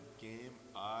know what game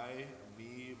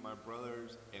me, my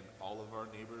brothers, and all of our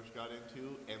neighbors got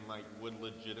into, and like would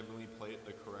legitimately play it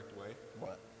the correct way?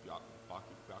 What?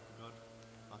 Bakugan.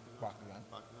 Bakugan.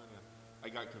 Bakugan. Yeah. I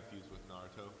got confused with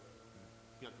Naruto.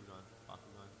 Bakugan.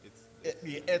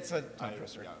 It's a tongue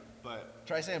twister. Yeah, but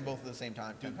Try saying both at the same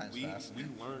time, 10 dude, times we fast.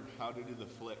 learned how to do the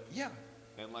flip. Yeah.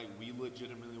 And like we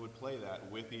legitimately would play that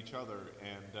with each other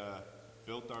and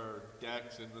built our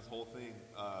decks and this whole thing.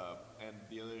 And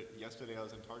yesterday I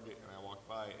was in Target and I walked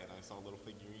by and I saw a little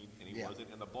figurine and he Yeah.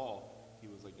 wasn't in a ball. He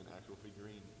was like an actual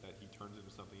figurine that he turns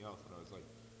into something else. And I was like,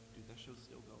 dude, that show's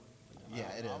still going. Like,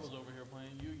 Yeah, it I is. was over here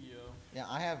playing Yu-Gi-Oh. Yeah,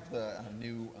 I have the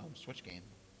new Switch game,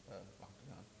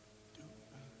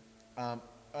 Octagon.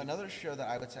 Another show that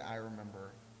I would say I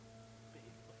remember.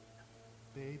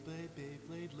 Beyblade,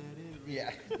 let it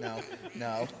Yeah, no,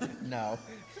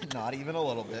 not even a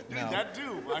little bit. Dude, No. that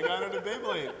too. I got into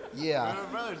Beyblade. Yeah. Me and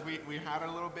my brothers, we had our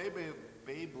little Beyblade.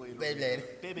 Beyblade.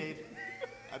 Beyblade.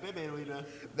 A Beyblade arena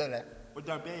No, no, with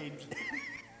our babes.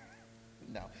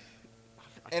 no.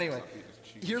 Anyway, Stop eating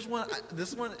this cheese.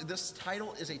 here's this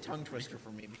title is a tongue twister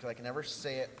for me because I can never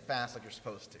say it fast like you're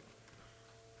supposed to.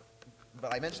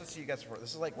 But I mentioned this to you guys before. This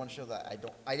is like one show that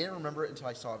I didn't remember it until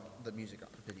I saw the music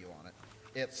video on it.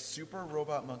 It's Super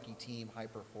Robot Monkey Team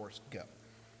Hyperforce Go.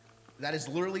 That is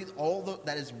literally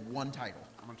that is one title.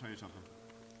 I'm gonna tell you something.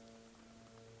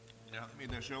 Yeah, I made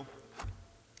that show.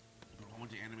 A whole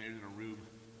bunch of animators in a room,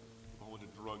 a whole bunch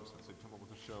of drugs, and said, "Come up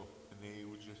with a show," and they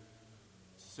would just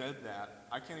said that.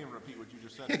 I can't even repeat what you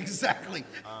just said. Exactly.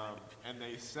 And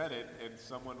they said it, and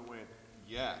someone went,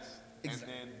 "Yes," and Exact-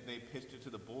 then they pitched it to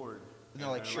the board. And they're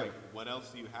like, "Sure." What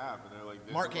else do you have?" And they're like,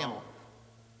 Mark Hamill.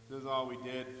 This is all we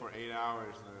did for 8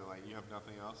 hours." And they're like, "You have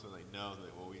nothing else?" They're like, "No." They're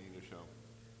like, "Well, we need a show."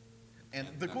 And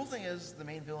the cool thing is the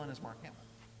main villain is Mark Hamill.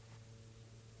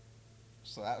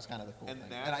 So that was kind of the cool And thing.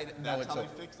 that's, I didn't know that's it's how a,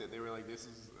 they fixed it. They were like, "This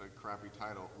is a crappy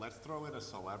title. Let's throw in a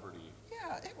celebrity."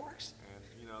 yeah, it works.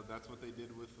 And that's what they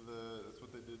did with the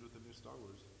new Star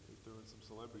Wars. They threw in some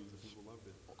celebrities and people loved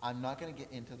it. I'm not going to get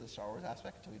into the Star Wars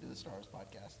aspect until we do the Star Wars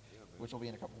podcast, Yeah, man. which will be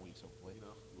in a couple weeks, hopefully.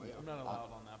 Leia. I'm not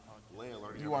allowed on that podcast. Leia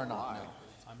learning You how are to not, fly. no.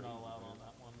 It's I'm crazy, not allowed man. on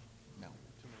that one. No.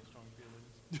 Too many strong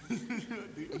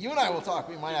feelings. You and I will talk.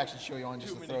 We might actually show you on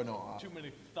just Too to many, throw Noah off. too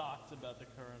many thoughts about the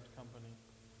current company.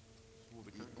 Well,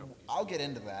 the current company. I'll get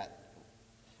into that.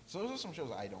 So those are some shows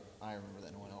I remember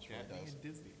that no one else really Kathy does. and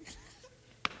Disney.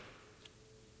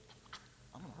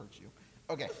 I'm gonna hurt you.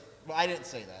 Okay, well I didn't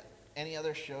say that. Any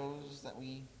other shows that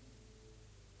we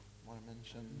want to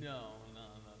mention? No,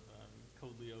 not that.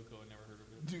 Code Lyoko, I never heard of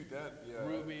it. Dude, yeah.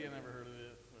 Ruby, I never heard of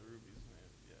it. But Ruby's,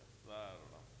 yeah, I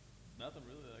don't know. Nothing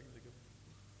really that I can think of.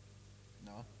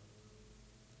 No.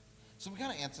 So we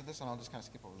kind of answered this, and I'll just kind of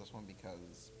skip over this one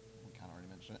because we kind of already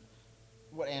mentioned it.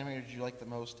 What animator did you like the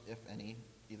most, if any,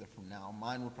 either from now?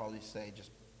 Mine would probably say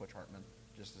just Butch Hartman,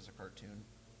 just as a cartoon.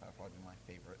 That would probably be my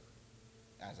favorite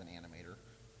as an animator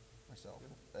myself.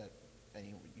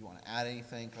 You want to add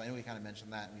anything? Because I know we kind of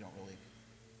mentioned that, and we don't really.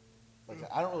 Like I said,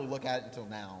 I don't really look at it until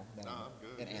now that No, I'm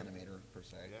I'm good, an yeah. animator per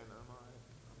se. Yeah, no, I'm alright.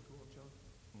 I'm cool, I'm chilling.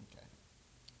 Okay.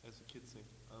 As the kids say,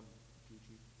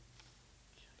 Gucci.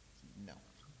 No.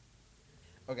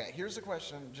 Okay, here's the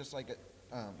question, just like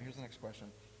here's the next question.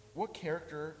 What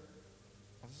character,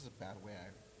 this is a bad way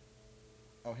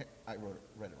I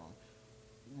read it wrong.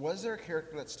 Was there a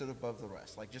character that stood above the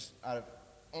rest? Like just out of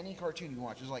any cartoon you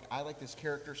watch, just like, I like this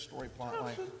character, story, plot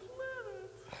line.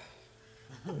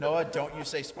 Noah, don't you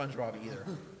say SpongeBob either.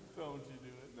 Don't you do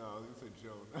it. No, I was gonna say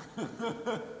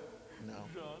Joan. No.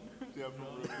 John, Yeah,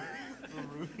 from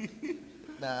Ruby.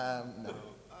 No.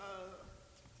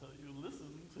 tell you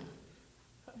listened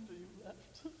after you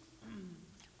left.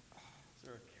 Is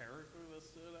there a character that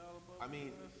stood out above I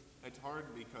mean, the rest? it's hard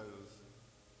because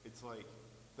it's like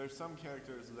there's some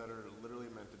characters that are literally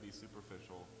meant to be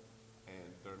superficial, and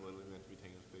they're literally meant to be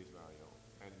taken at face value.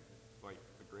 And like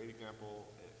a great example,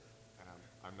 and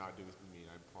I'm not doing this to me,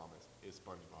 I promise, is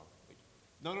SpongeBob. Like,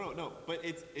 no, but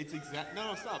it's exact.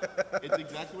 No, stop. It's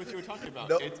exactly what you were talking about.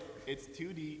 Nope. It's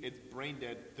 2D. It's brain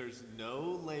dead. There's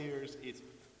no layers. It's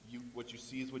what you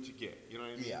see is what you get. You know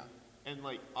what I mean? Yeah. And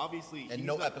like obviously, And he's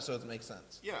no not- episodes make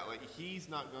sense. Yeah, like he's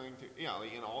not going to. Yeah,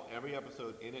 like every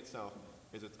episode in itself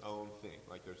is its own thing.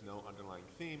 Like there's no underlying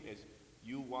theme. It's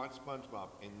you watch SpongeBob,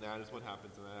 and that is what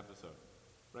happens in that episode,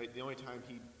 right? The only time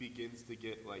he begins to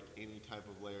get like any type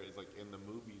of layer is like in the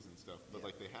movies and stuff, but Yeah.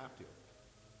 like they have to.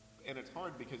 And it's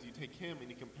hard because you take him and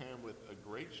you compare him with a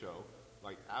great show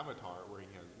like Avatar, where he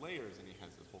has layers and he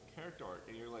has this whole character arc,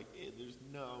 and you're like, there's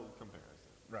no comparison.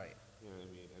 Right. You know what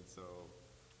I mean? And so,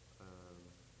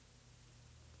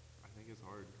 I think it's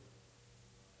hard.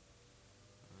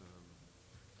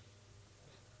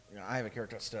 I have a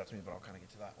character that stood out to me, but I'll kind of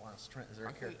get to that last. Trent, is there a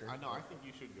I think, character? I think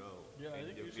you should go. Yeah, I and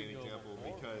think give you should me an go example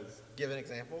before. because, Give an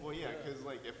example. well, yeah, because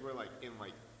like if we're like in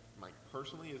like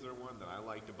personally, is there one that I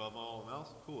liked above all else?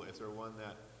 Cool. Is there one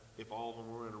that if all of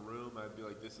them were in a room, I'd be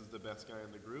like, this is the best guy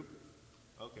in the group?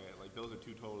 Okay, like those are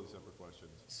two totally separate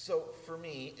questions. So for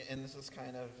me, and this is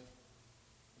kind of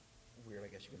weird, I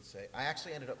guess guess you could say. I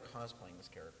actually ended up cosplaying this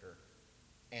character,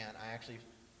 and I actually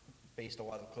based a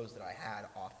lot of the clothes that I had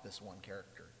off this one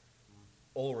character,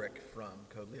 Ulrich from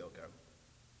Code Lyoko.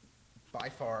 By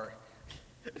far,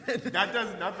 That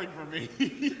does nothing for me.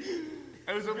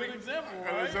 I was hoping, Good example,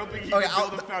 I was right? hoping he Okay, could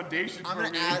build a foundation I'm for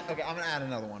gonna me. add. Okay, I'm gonna add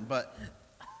another one, but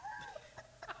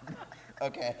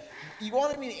okay, you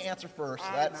wanted me to answer first.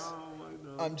 I That's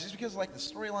know. just because like the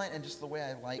storyline and just the way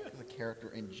I like the character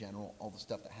in general, all the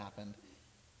stuff that happened.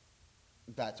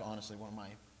 That's honestly one of my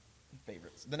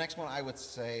favorites. The next one I would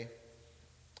say,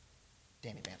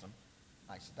 Danny Phantom.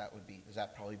 I said that would be. Is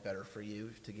that probably better for you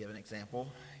to give an example?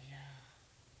 Okay.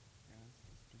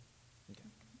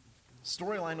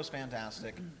 Storyline was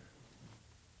fantastic.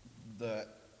 The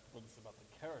But it's about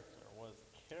the character. Was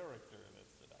the character that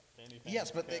stood out? Danny Phantom's yes,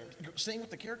 but character. same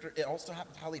with the character. It also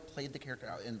happens how they played the character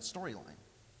out in the storyline.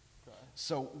 Okay.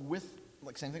 So with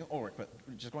like same thing with Ulrich, but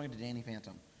just going to Danny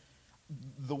Phantom,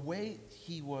 the way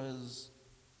he was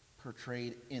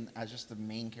portrayed in as just the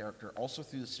main character, also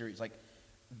through the series, like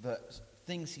the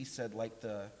things he said, like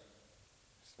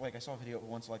I saw a video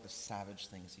once, like the savage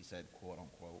things he said, quote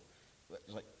unquote,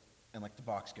 like and like the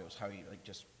box ghost, how he like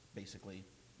just basically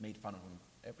made fun of him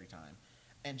every time,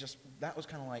 and just that was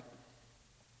kind of like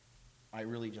I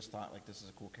really just thought like this is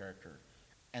a cool character.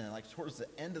 And then, like, towards the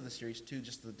end of the series, too,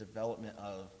 just the development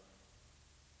of...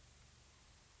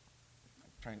 I'm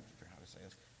trying to figure out how to say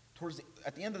this.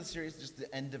 At the end of the series, just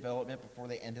the end development before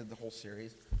they ended the whole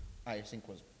series, I think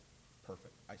was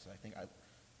perfect. I think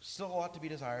still a lot to be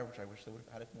desired, which I wish they would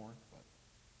have added more, but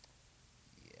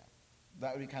yeah.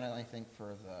 That would be kind of, I think,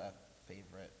 for the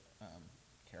favorite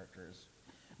characters.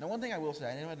 Now, one thing I will say,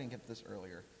 I know I didn't get this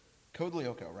earlier. Code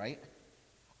Lyoko, right?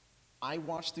 I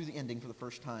watched through the ending for the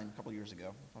first time a couple years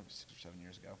ago, probably 6 or 7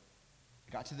 years ago.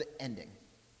 I got to the ending.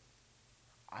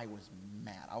 I was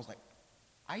mad. I was like,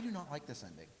 I do not like this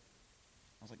ending.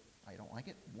 I was like, I don't like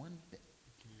it one bit.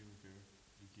 Can you do me a favor?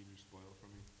 Can you spoil for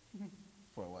me?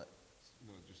 For what?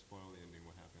 No, just spoil the ending.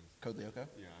 What happens? Code Lyoko?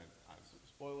 Yeah,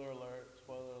 Spoiler alert.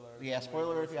 Spoiler alert. Yeah,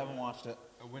 spoiler alert if you haven't watched it.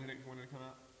 when did it come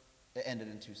out? It ended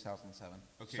in 2007.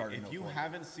 Okay, Started in if you 04.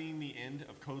 haven't seen the end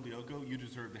of Code Lyoko, you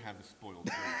deserve to have this spoiled.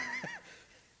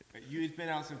 It's been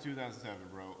out since 2007,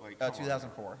 bro. Like come on.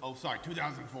 2004. Oh, sorry,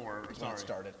 2004. That's when Sorry. it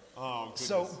started. Oh, goodness.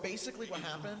 So basically what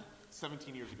happened,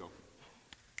 17 years ago.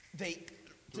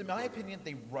 in my opinion,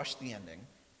 they rushed the ending.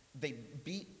 They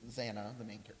beat Xana, the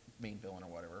main villain or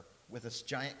whatever, with this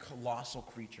giant colossal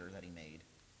creature that he made.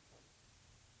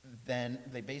 Then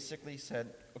they basically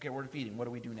said, okay, we're defeating. What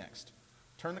do we do next?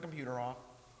 Turn the computer off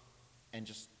and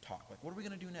just talk. Like, what are we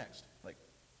going to do next? Like,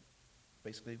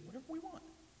 basically, whatever we want.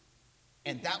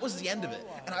 And that was the end of it.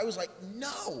 And I was like,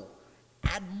 no,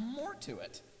 add more to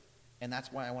it. And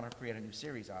that's why I want to create a new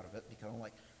series out of it, because I'm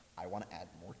like, I want to add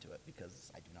more to it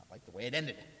because I do not like the way it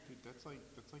ended. Dude, that's like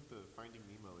the Finding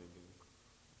Nemo ending,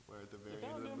 where at the very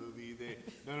found end of the him. movie,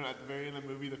 at the very end of the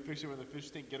movie, when the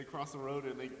fish tank get across the road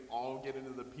and they all get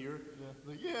into the pier. Yeah.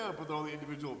 Like, yeah, but they're all the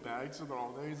individual bags, so they're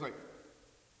all there. He's like,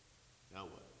 now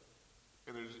what?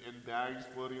 And there's in bags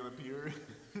floating on the pier.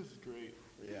 It's great.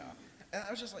 Yeah. And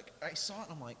I was just like, I saw it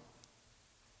and I'm like,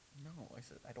 no. I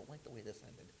said, I don't like the way this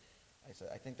ended. I said,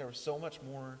 I think there was so much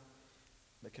more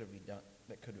that could have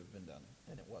been done,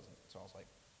 and it wasn't. So I was like,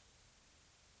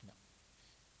 no.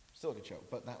 Still a good show,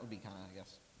 but that would be kind of, I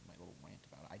guess, my little rant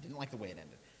about it. I didn't like the way it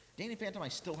ended. Danny Phantom, I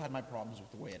still had my problems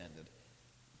with the way it ended.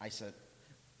 I said,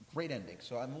 great ending.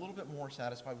 So I'm a little bit more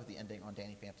satisfied with the ending on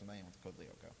Danny Phantom than I am with Code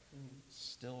Lyoko.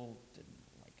 Still didn't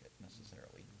like it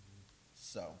necessarily.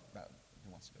 So,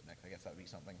 who wants to go next? I guess that would be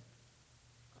something.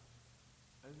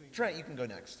 I think. Trent, you can go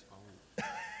next.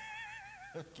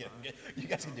 Oh, You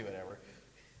guys can do whatever.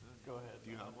 Go ahead.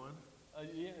 do you have one?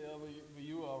 Yeah, but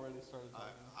you already started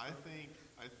talking. I think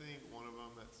one of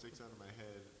them that sticks out of my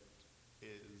head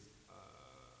is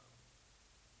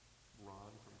Ron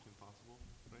from Kim Possible,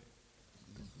 right?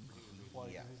 Why?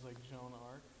 'Cause Yeah. he's like Joan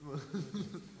Arc.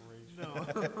 Great. No,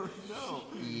 no.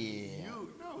 Yeah.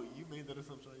 You made that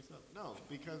assumption yourself. No,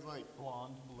 because like,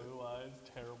 Blonde, blue eyes,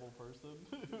 terrible person.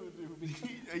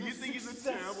 you think he's a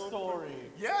Success terrible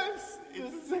story. Yes, The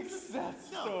it's success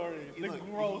No, story. The look,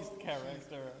 growth he's-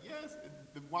 character. Yes.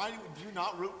 Why do you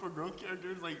not root for growth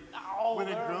characters? Like No, when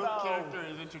a growth no. character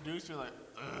is introduced, you're like,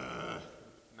 ugh.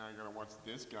 Now I gotta watch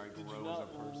this guy Did grow you as a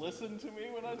not person. listen to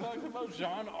me when I talked about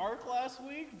Jean Arc last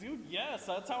week? Dude, yes.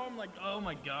 That's how I'm like, oh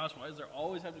my gosh, why does there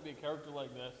always have to be a character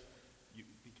like this?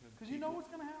 Because you know people- what's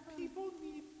going to happen? People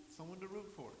need someone to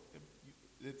root for.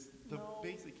 It's the No.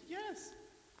 basic. Yes.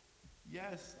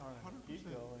 Yes. All right, 100%. keep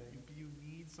going. You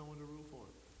need someone to root for.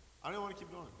 I don't want to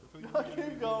keep going. I feel No, like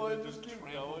keep going, just Just keep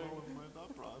trample going. on my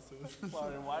thought process.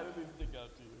 Martin, why did these stick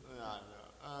out to you? I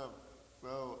know.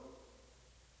 So,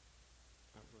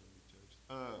 I'm going to be judged.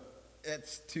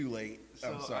 It's too late.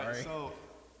 I'm So, sorry.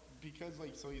 because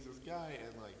like, so he's this guy,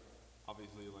 and like,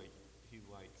 obviously, like, he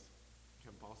likes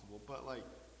Kim Possible, but like,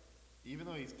 even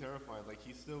though he's terrified, like,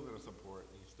 he's still gonna support,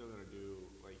 and he's still gonna do,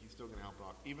 like, he's still gonna help her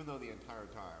out, even though the entire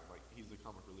time, like, he's the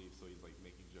comic relief, so he's like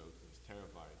making jokes, and he's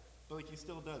terrified, but like, he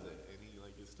still does it, and he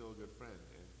like is still a good friend,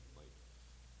 and like,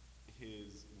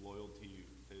 his loyalty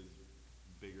is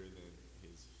bigger than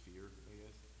his fear, I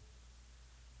guess.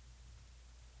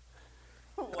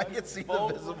 I can see the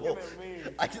Both visible. looking at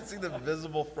me. I can see the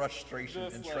visible frustration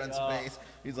Just in like, Trent's face.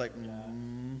 He's like,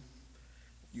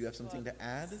 you have something to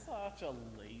add? Such a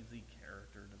lazy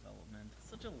character development.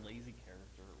 Such a lazy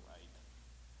character, right?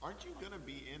 Aren't you gonna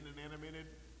be in an animated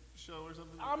show or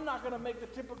something? I'm not gonna make the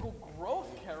typical growth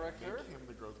character. Make him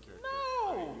the growth character.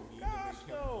 No! You need Gosh, to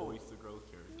make him no! voice the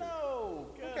growth character. No!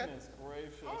 Goodness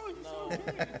gracious. Oh, he's no. so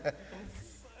mean.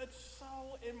 It's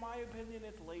so, in my opinion,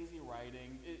 it's lazy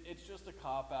writing. It's just a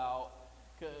cop out.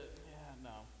 Yeah,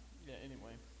 no. Yeah,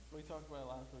 anyway. We talked about it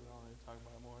last week. I don't need to talk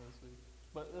about it more this week.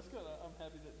 But that's good. I'm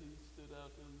happy that he stood out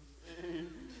as a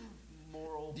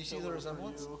moral. Do you see the pillar for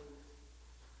resemblance? you.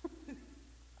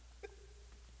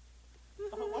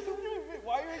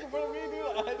 Why are you making fun of me,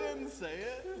 dude? I didn't say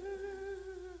it.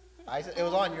 It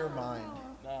was on your mind.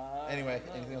 Nah. Anyway,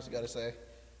 no. anything else you got to say?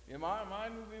 Yeah,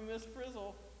 mine would be Miss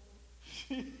Frizzle.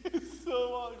 She is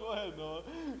so. Go ahead, Noah.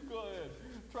 Go ahead.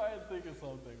 Try and think of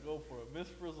something. Go for it. Miss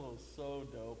Frizzle is so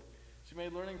dope. She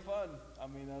made learning fun. I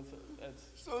mean, that's.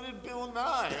 So did Bill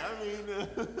Nye. I mean,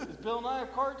 Is Bill Nye a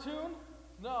cartoon?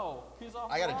 No, he's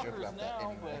off I got a rockers joke about that now,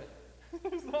 anyway.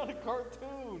 but it's not a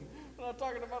cartoon. We're not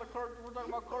talking about a cartoon. We're talking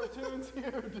about cartoons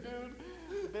here,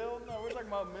 dude. Bill, no, we're talking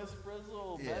about Miss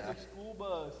Frizzle, Yeah. Magic School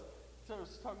Bus. So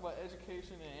let's talk about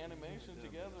education and animation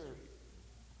together.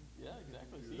 Yeah,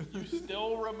 exactly. See, you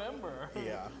still remember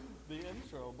Yeah. the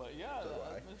intro, but yeah, So do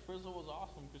I. Miss Frizzle was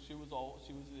awesome because she was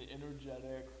the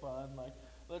energetic, fun, like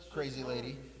let's just Crazy learn.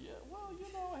 lady. Yeah, well,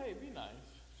 you know, hey, be nice.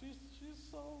 She's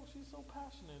so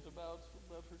passionate about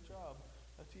her job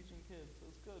of teaching kids.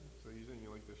 That's good. so you saying you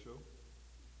like this show?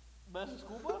 Magic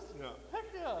School Bus? Yeah. Heck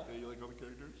yeah. Yeah, you like all the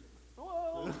characters?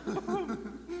 Well,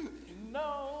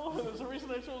 no. There's a reason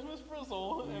they chose Miss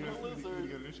Frizzle and the You lizard.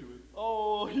 got an issue with?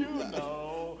 Oh, you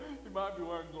know. You might be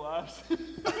wearing glasses.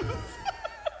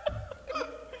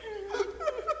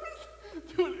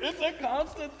 Dude, it's a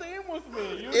constant theme with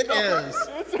me. It is.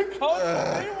 It's a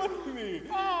constant theme with me.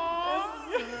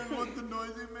 And then what the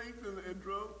noise he makes in the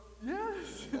intro?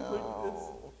 Yes.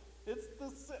 It's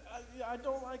the. I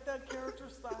don't like that character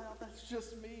style. That's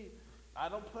just me. I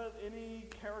don't put any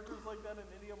characters like that in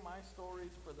any of my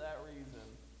stories for that reason.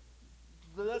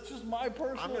 That's just my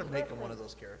personal. I'm going to make him preference. one of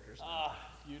those characters.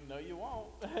 You know you won't.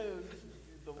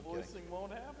 The voicing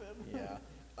won't happen. Yeah.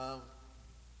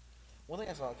 One thing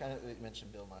I saw, kind of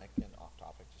mentioned Bill Nye, and off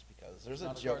topic, just because there's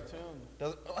Not a a joke.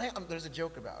 cartoon. There's a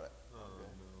joke about it. Oh,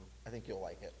 no. I think you'll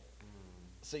like it.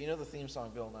 So you know the theme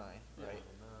song Bill Nye, right?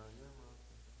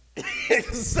 No, you're wrong.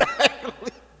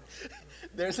 Exactly.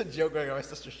 There's a joke going on. My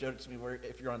sister showed it to me where,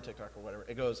 if you're on TikTok or whatever,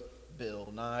 it goes,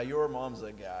 Bill Nye, your mom's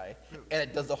a guy. And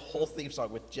it does the whole theme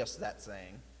song with just that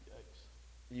saying. Yikes.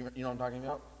 You know what I'm talking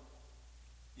about?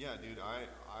 Yeah, dude,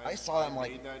 I saw him,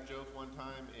 like- made that joke one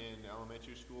time in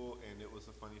elementary school, and it was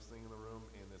the funniest thing in the room,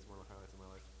 and it's one of the highlights of my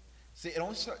life. See, it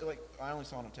only saw, like, I only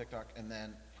saw it on TikTok, and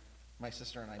then my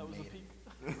sister and I That was a made it. peak.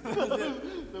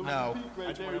 That was No. a peak I right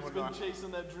just there. wanted He's to been know.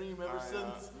 chasing that dream ever I,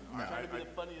 since. no. Trying to be I-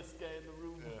 the funniest guy in the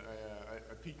room.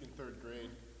 Yeah, I peaked in third grade.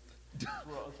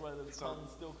 That's why the So- puns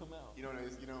still come out. You know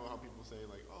how people say,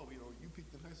 like, oh, you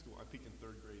peaked in high school. I peaked in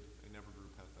third grade. I never grew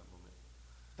past that moment.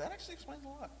 That actually explains a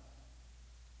lot.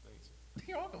 Thanks.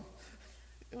 You're welcome.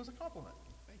 It was a compliment,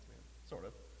 Thanks, man. sort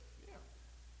of.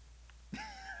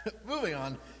 Yeah. Moving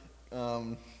on.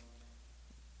 Well,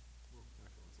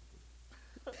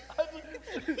 I feel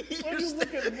insulted. Why do you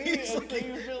look at me and say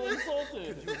you feel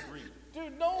insulted? You agree.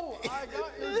 Dude, no, I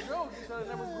got your joke. You said I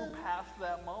never grew past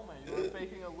that moment. You were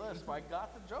faking a lisp. I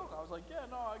got the joke. I was like, yeah,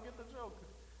 no, I get the joke.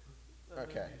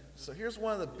 Okay, so here's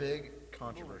one of the big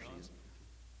controversies,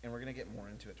 and we're going to get more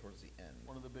into it towards the end.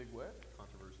 One of the big what?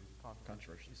 Controversies.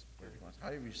 Controversies, whatever you want.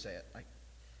 However you say it.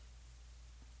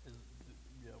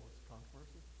 Yeah, what's the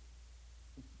controversy?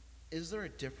 Is there a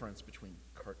difference between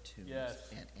cartoons Yes.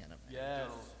 and anime? Yes.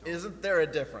 Isn't there a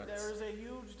difference? There is a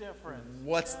huge difference.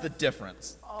 What's the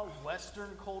difference?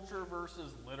 Western culture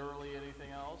versus literally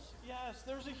anything else? Yes,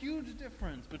 there's a huge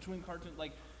difference between cartoons.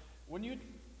 Like, when you...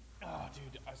 Oh,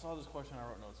 dude, I saw this question. I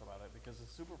wrote notes about it because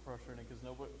it's super frustrating because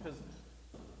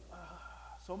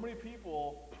so many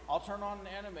people, I'll turn on an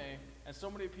anime, and so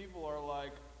many people are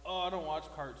like, oh, I don't watch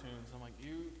cartoons. I'm like,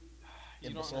 you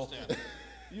don't Imbecile. understand.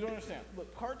 You don't understand.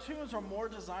 Look, cartoons are more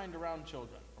designed around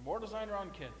children, are more designed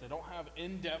around kids. They don't have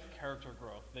in-depth character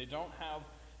growth. They don't have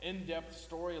in-depth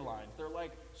storylines. They're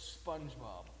like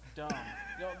SpongeBob. Dumb.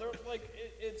 They're like,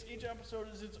 it's each episode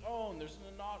is its own. There's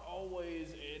not always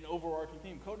an overarching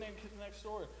theme. Codename Kids Next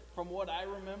Door, from what I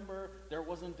remember, there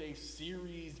wasn't a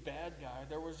series bad guy.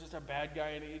 There was just a bad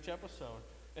guy in each episode.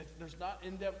 There's not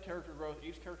in-depth character growth.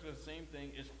 Each character does the same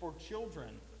thing. It's for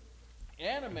children.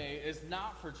 Anime is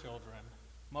not for children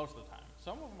most of the time.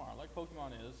 Some of them are, like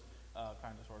Pokemon is,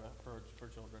 kind of, sort of, for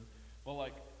children. But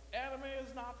like, anime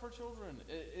is not for children.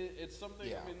 It's something,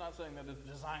 Yeah. I mean, not saying that it's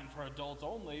designed for adults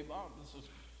only, but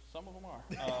some of them are.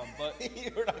 But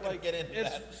We're not gonna get into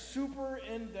it's that. super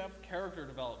in-depth character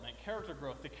development, character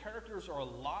growth. The characters are a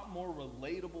lot more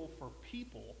relatable for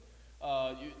people.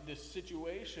 The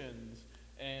situations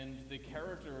and the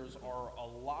characters are a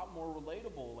lot more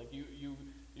relatable. Like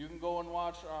you can go and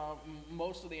watch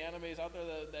most of the animes out there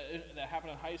that happen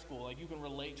in high school. Like, you can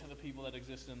relate to the people that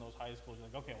exist in those high schools. You're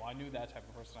like, okay, well, I knew that type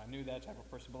of person. I knew that type of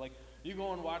person. But like, you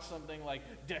go and watch something like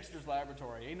Dexter's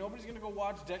Laboratory. Ain't nobody's gonna go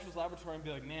watch Dexter's Laboratory and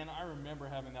be like, man, I remember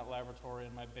having that laboratory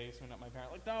in my basement at my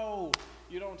parents. Like, no,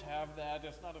 you don't have that.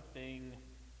 That's not a thing.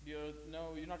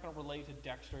 No, you're not going to relate to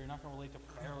Dexter. You're not going to relate to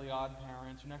Fairly Odd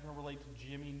Parents. You're not going to relate to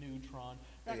Jimmy Neutron.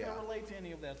 You're not going Yeah. to relate to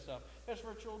any of that stuff. It's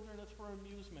for children. It's for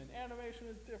amusement. Animation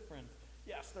is different.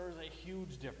 Yes, there is a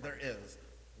huge difference. There is.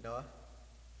 Noah?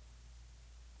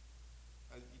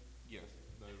 Yes,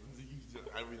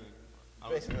 everything.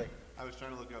 Basically. I was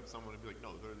trying to look up someone and be like,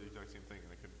 no, they're the exact same thing,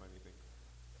 and I couldn't find anything.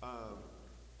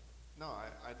 No,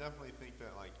 I definitely think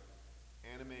that like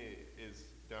anime is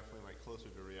definitely like closer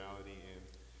to reality and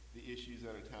the issues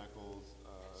that it tackles.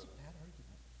 It's a bad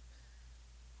argument.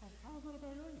 How is that a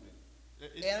bad argument?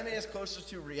 Anime is closer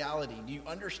to reality. Do you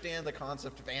understand the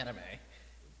concept of anime?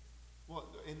 Well,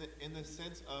 in the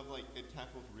sense of like it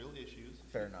tackles real issues.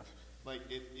 Fair enough. Like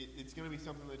it's gonna be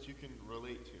something that you can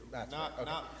relate to. That's not right, okay.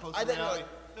 not closer I to think, reality.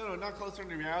 like- No, not closer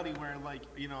to reality where like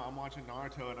I'm watching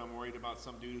Naruto and I'm worried about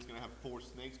some dude who's gonna have 4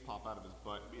 snakes pop out of his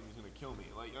butt and he's gonna kill me.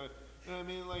 Like you know what I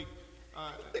mean? Like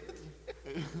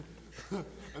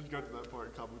I've got to that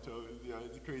part. Kabuto, yeah,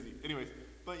 it's crazy. Anyways,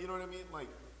 but you know what I mean? Like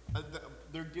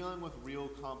they're dealing with real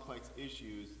complex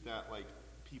issues that like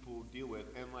people deal with,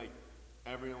 and like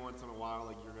every once in a while,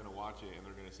 like you're gonna watch it and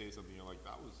they're gonna say something. You're like,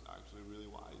 that was actually really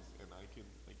wise, and I can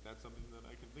like that's something that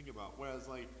I can think about. Whereas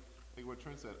like what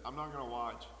Trent said, I'm not gonna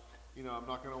watch. I'm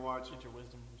not gonna watch. Get your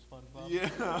wisdom from SpongeBob. Yeah,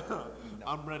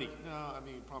 I'm ready. No, I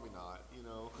mean probably not.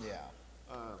 Yeah.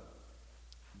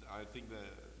 I think that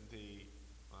the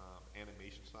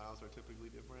animation styles are typically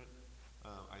different.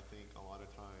 I think a lot of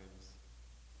times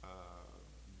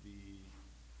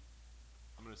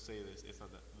I'm going to say this, it's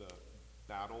not the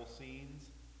battle scenes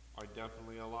are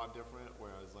definitely a lot different,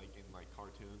 whereas like in like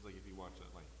cartoons, like if you watch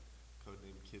like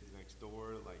Codename Kids Next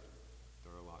Door, like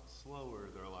they're a lot slower,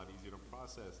 they're a lot easier to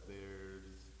process.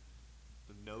 There's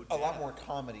no A lot death. more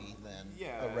comedy than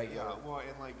Yeah, a regular. yeah. Well,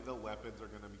 and like the weapons are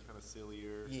going to be kind of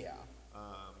sillier. Yeah.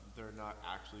 They're not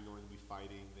actually going to be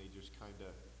fighting. They just kind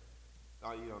of,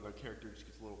 their character just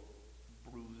gets little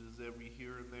bruises every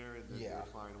here and there, and then Yeah.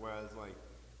 they're fine. Whereas like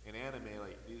in anime,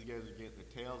 like these guys are getting their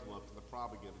tails whooped, and they're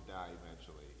probably going to die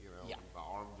eventually. Yeah. The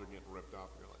arms are getting ripped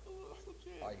off, and you're like, oh, that's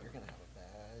legit. Oh, you're gonna have a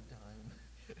bad time.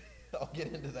 I'll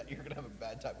get into that. You're gonna have a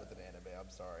bad time with an anime.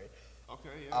 I'm sorry.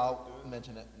 Okay, yeah. I'll do it.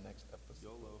 mention it next episode.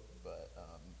 YOLO. But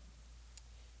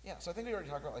yeah. So I think we already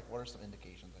talked about like what are some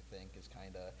indications. I think is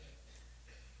kind of.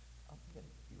 I'm gonna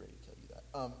be ready to tell you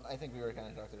that. I think we already kind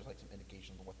of talked. There's like some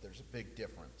indications of what there's a big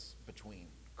difference between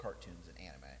cartoons and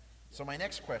anime. So my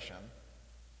next question.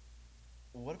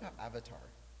 What about Avatar: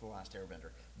 The Last Airbender?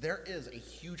 There is a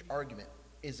huge argument.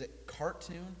 Is it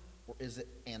cartoon or is it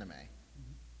anime?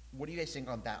 What do you guys think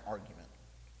on that argument?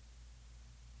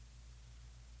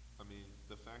 I mean,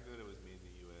 the fact that it was made in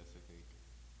the U.S., I think,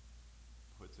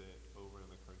 puts it over in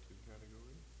the cartoon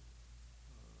category.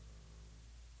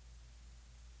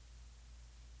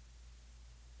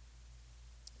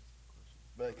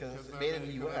 But because it's I've made in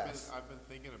been- the 'cause U.S. I've been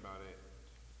thinking about it,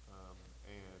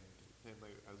 and then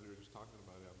like as we were just talking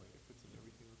about it, I'm like, it fits in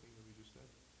every single thing that we just said.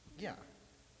 Yeah.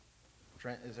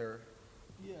 Trent, is there?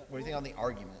 Yeah. What do you think on the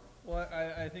argument? Well,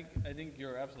 I think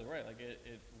you're absolutely right. Like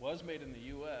it was made in the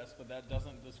U.S., but that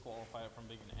doesn't disqualify it from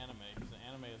being an anime, because an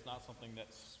anime is not something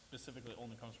that specifically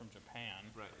only comes from Japan.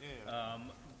 Right. Yeah.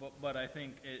 But I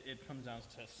think it comes down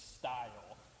to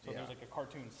style. So Yeah. there's like a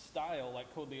cartoon style,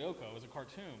 like Code Lyoko is a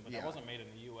cartoon, but Yeah. that wasn't made in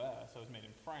the U.S. It was made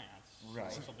in France, Right.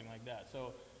 or something like that.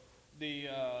 So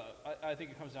I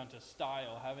think it comes down to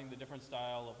style, having the different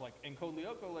style of like in Code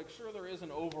Lyoko, like sure there is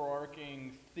an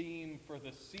overarching theme for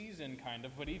the season kind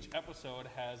of, but each episode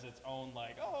has its own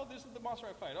like, oh, this is the monster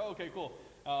I fight. Oh, okay, cool.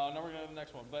 Now we're gonna have the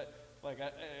next one. But like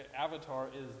Avatar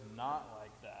is not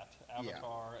like that.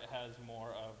 Avatar has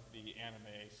more of the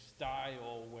anime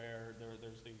style where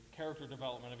there's the character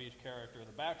development of each character,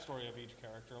 the backstory of each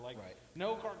character. Like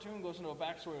no cartoon goes into a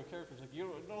backstory of characters. Like you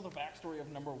don't know the backstory of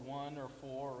number 1 or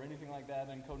 4 or anything like that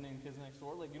in Codename Kids Next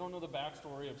Door. Like you don't know the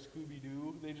backstory of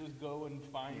Scooby-Doo. They just go and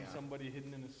find somebody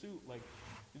hidden in a suit. Like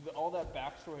all that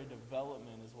backstory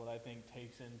development is what I think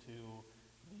takes into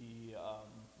the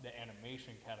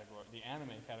animation category, the anime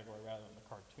category rather than the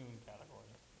cartoon category.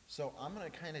 So I'm going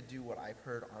to kind of do what I've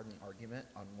heard on the argument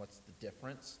on what's the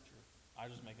difference. I'm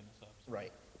just making this up. So.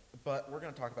 Right. But we're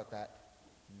going to talk about that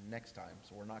next time.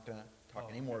 So we're not going to talk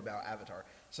anymore about Avatar.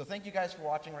 So thank you guys for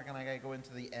watching. We're going to go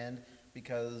into the end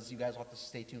because you guys will have to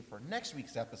stay tuned for next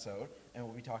week's episode. And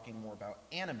we'll be talking more about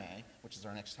anime, which is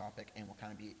our next topic. And we'll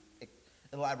kind of be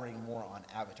elaborating more on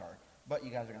Avatar. But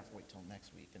you guys are going to have to wait till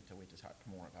next week until we just talk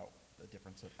more about the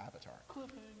difference of Avatar. Cliffhanger.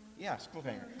 Yes,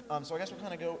 cliffhanger. So I guess we'll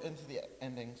kind of go into the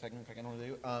ending segment if I can only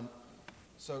do.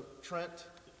 So Trent,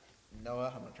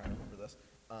 Noah, I'm going to try to remember this.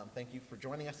 Thank you for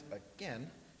joining us again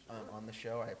on the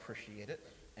show. I appreciate it.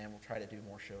 And we'll try to do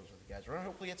more shows with you guys. We're going to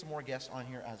hopefully get some more guests on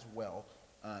here as well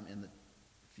in the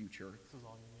future. This is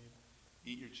all you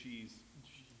need. Eat your cheese.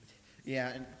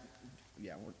 Yeah,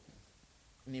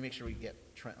 we need to make sure we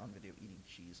get Trent on video eating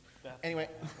cheese. That's Anyway.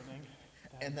 happening.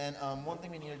 And then one thing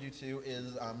we need to do too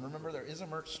is remember there is a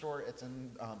merch store. It's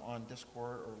in on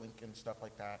Discord or link and stuff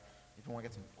like that. If you want to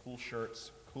get some cool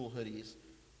shirts, cool hoodies,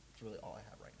 that's really all I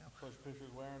have right now. Post pictures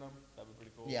wearing them. That'd be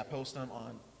pretty cool. Yeah, post them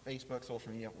on Facebook,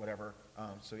 social media, whatever.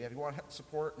 So yeah, if you want to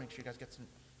support, make sure you guys get some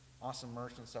awesome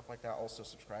merch and stuff like that. Also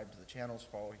subscribe to the channels.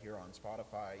 Follow here on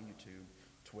Spotify, YouTube,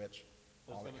 Twitch,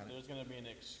 all that kind of. There's going to be an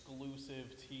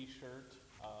exclusive T-shirt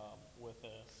with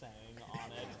a saying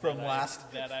on it From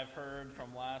last. that I've heard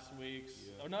from last week's.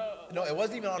 Yeah. Oh, no, No, it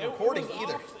wasn't even on recording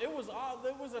either. It was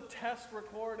a test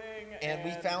recording, And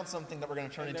we found something that we're going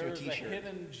to turn into a T-shirt. T-shirt. A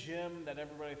hidden gem that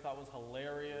everybody thought was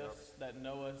hilarious that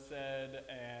Noah said,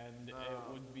 and it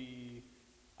would be.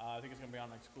 I think it's going to be on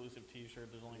an exclusive T-shirt.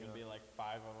 There's only going to be like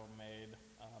 5 of them made,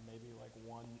 maybe like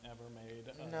 1 ever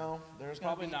made. No, there's gonna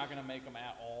probably be, not going to make them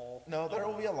at all. No, there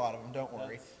will be a lot of them. Don't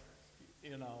worry.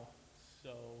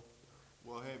 So.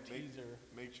 Well, hey, Teaser.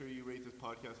 make sure you rate this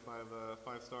podcast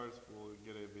 5 stars. We'll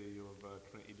get a video of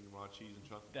Trent eating raw cheese and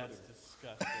chocolate That's pudding.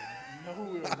 disgusting.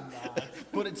 No, we're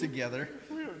not. Put it together.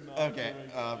 We are not. Okay,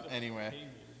 doing it. anyway.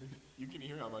 You can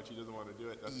hear how much he doesn't want to do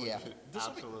it. That's Yeah. why you should This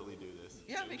will be- absolutely do this.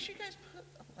 Yeah, make sure you guys put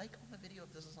a like on the video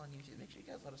if this is on YouTube. Make sure you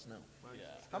guys let us know. Yeah,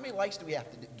 How many likes do we have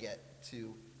to get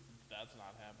to? that's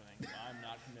not happening. I'm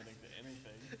not committing to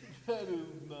anything. That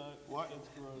is not. What? That's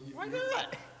gross. Why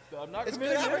not? I'm not It's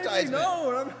committing good to anything. advertisement.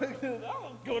 No, I'm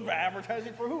not good for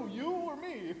advertising for who? You or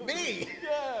me? Me.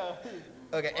 Yeah.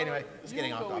 Okay, anyway, it's You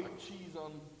getting off go topic. eat cheese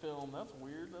on film. That's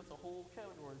weird. That's a whole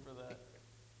category for that.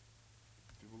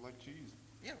 People like cheese.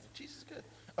 Yeah, cheese is good.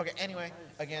 Okay, anyway,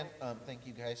 again, thank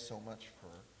you guys so much for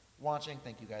watching.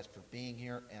 Thank you guys for being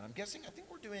here. And I think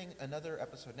we're doing another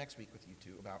episode next week with you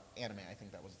two about anime. I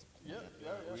think that was the plan.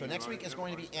 Yeah. So next week is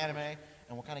going to be anime, and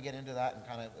we'll kind of get into that and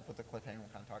kind of put the cliffhanger. We'll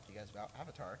kind of talk to you guys about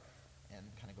Avatar and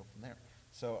kind of go from there.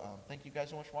 So thank you guys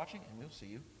so much for watching, and we'll see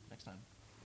you next time.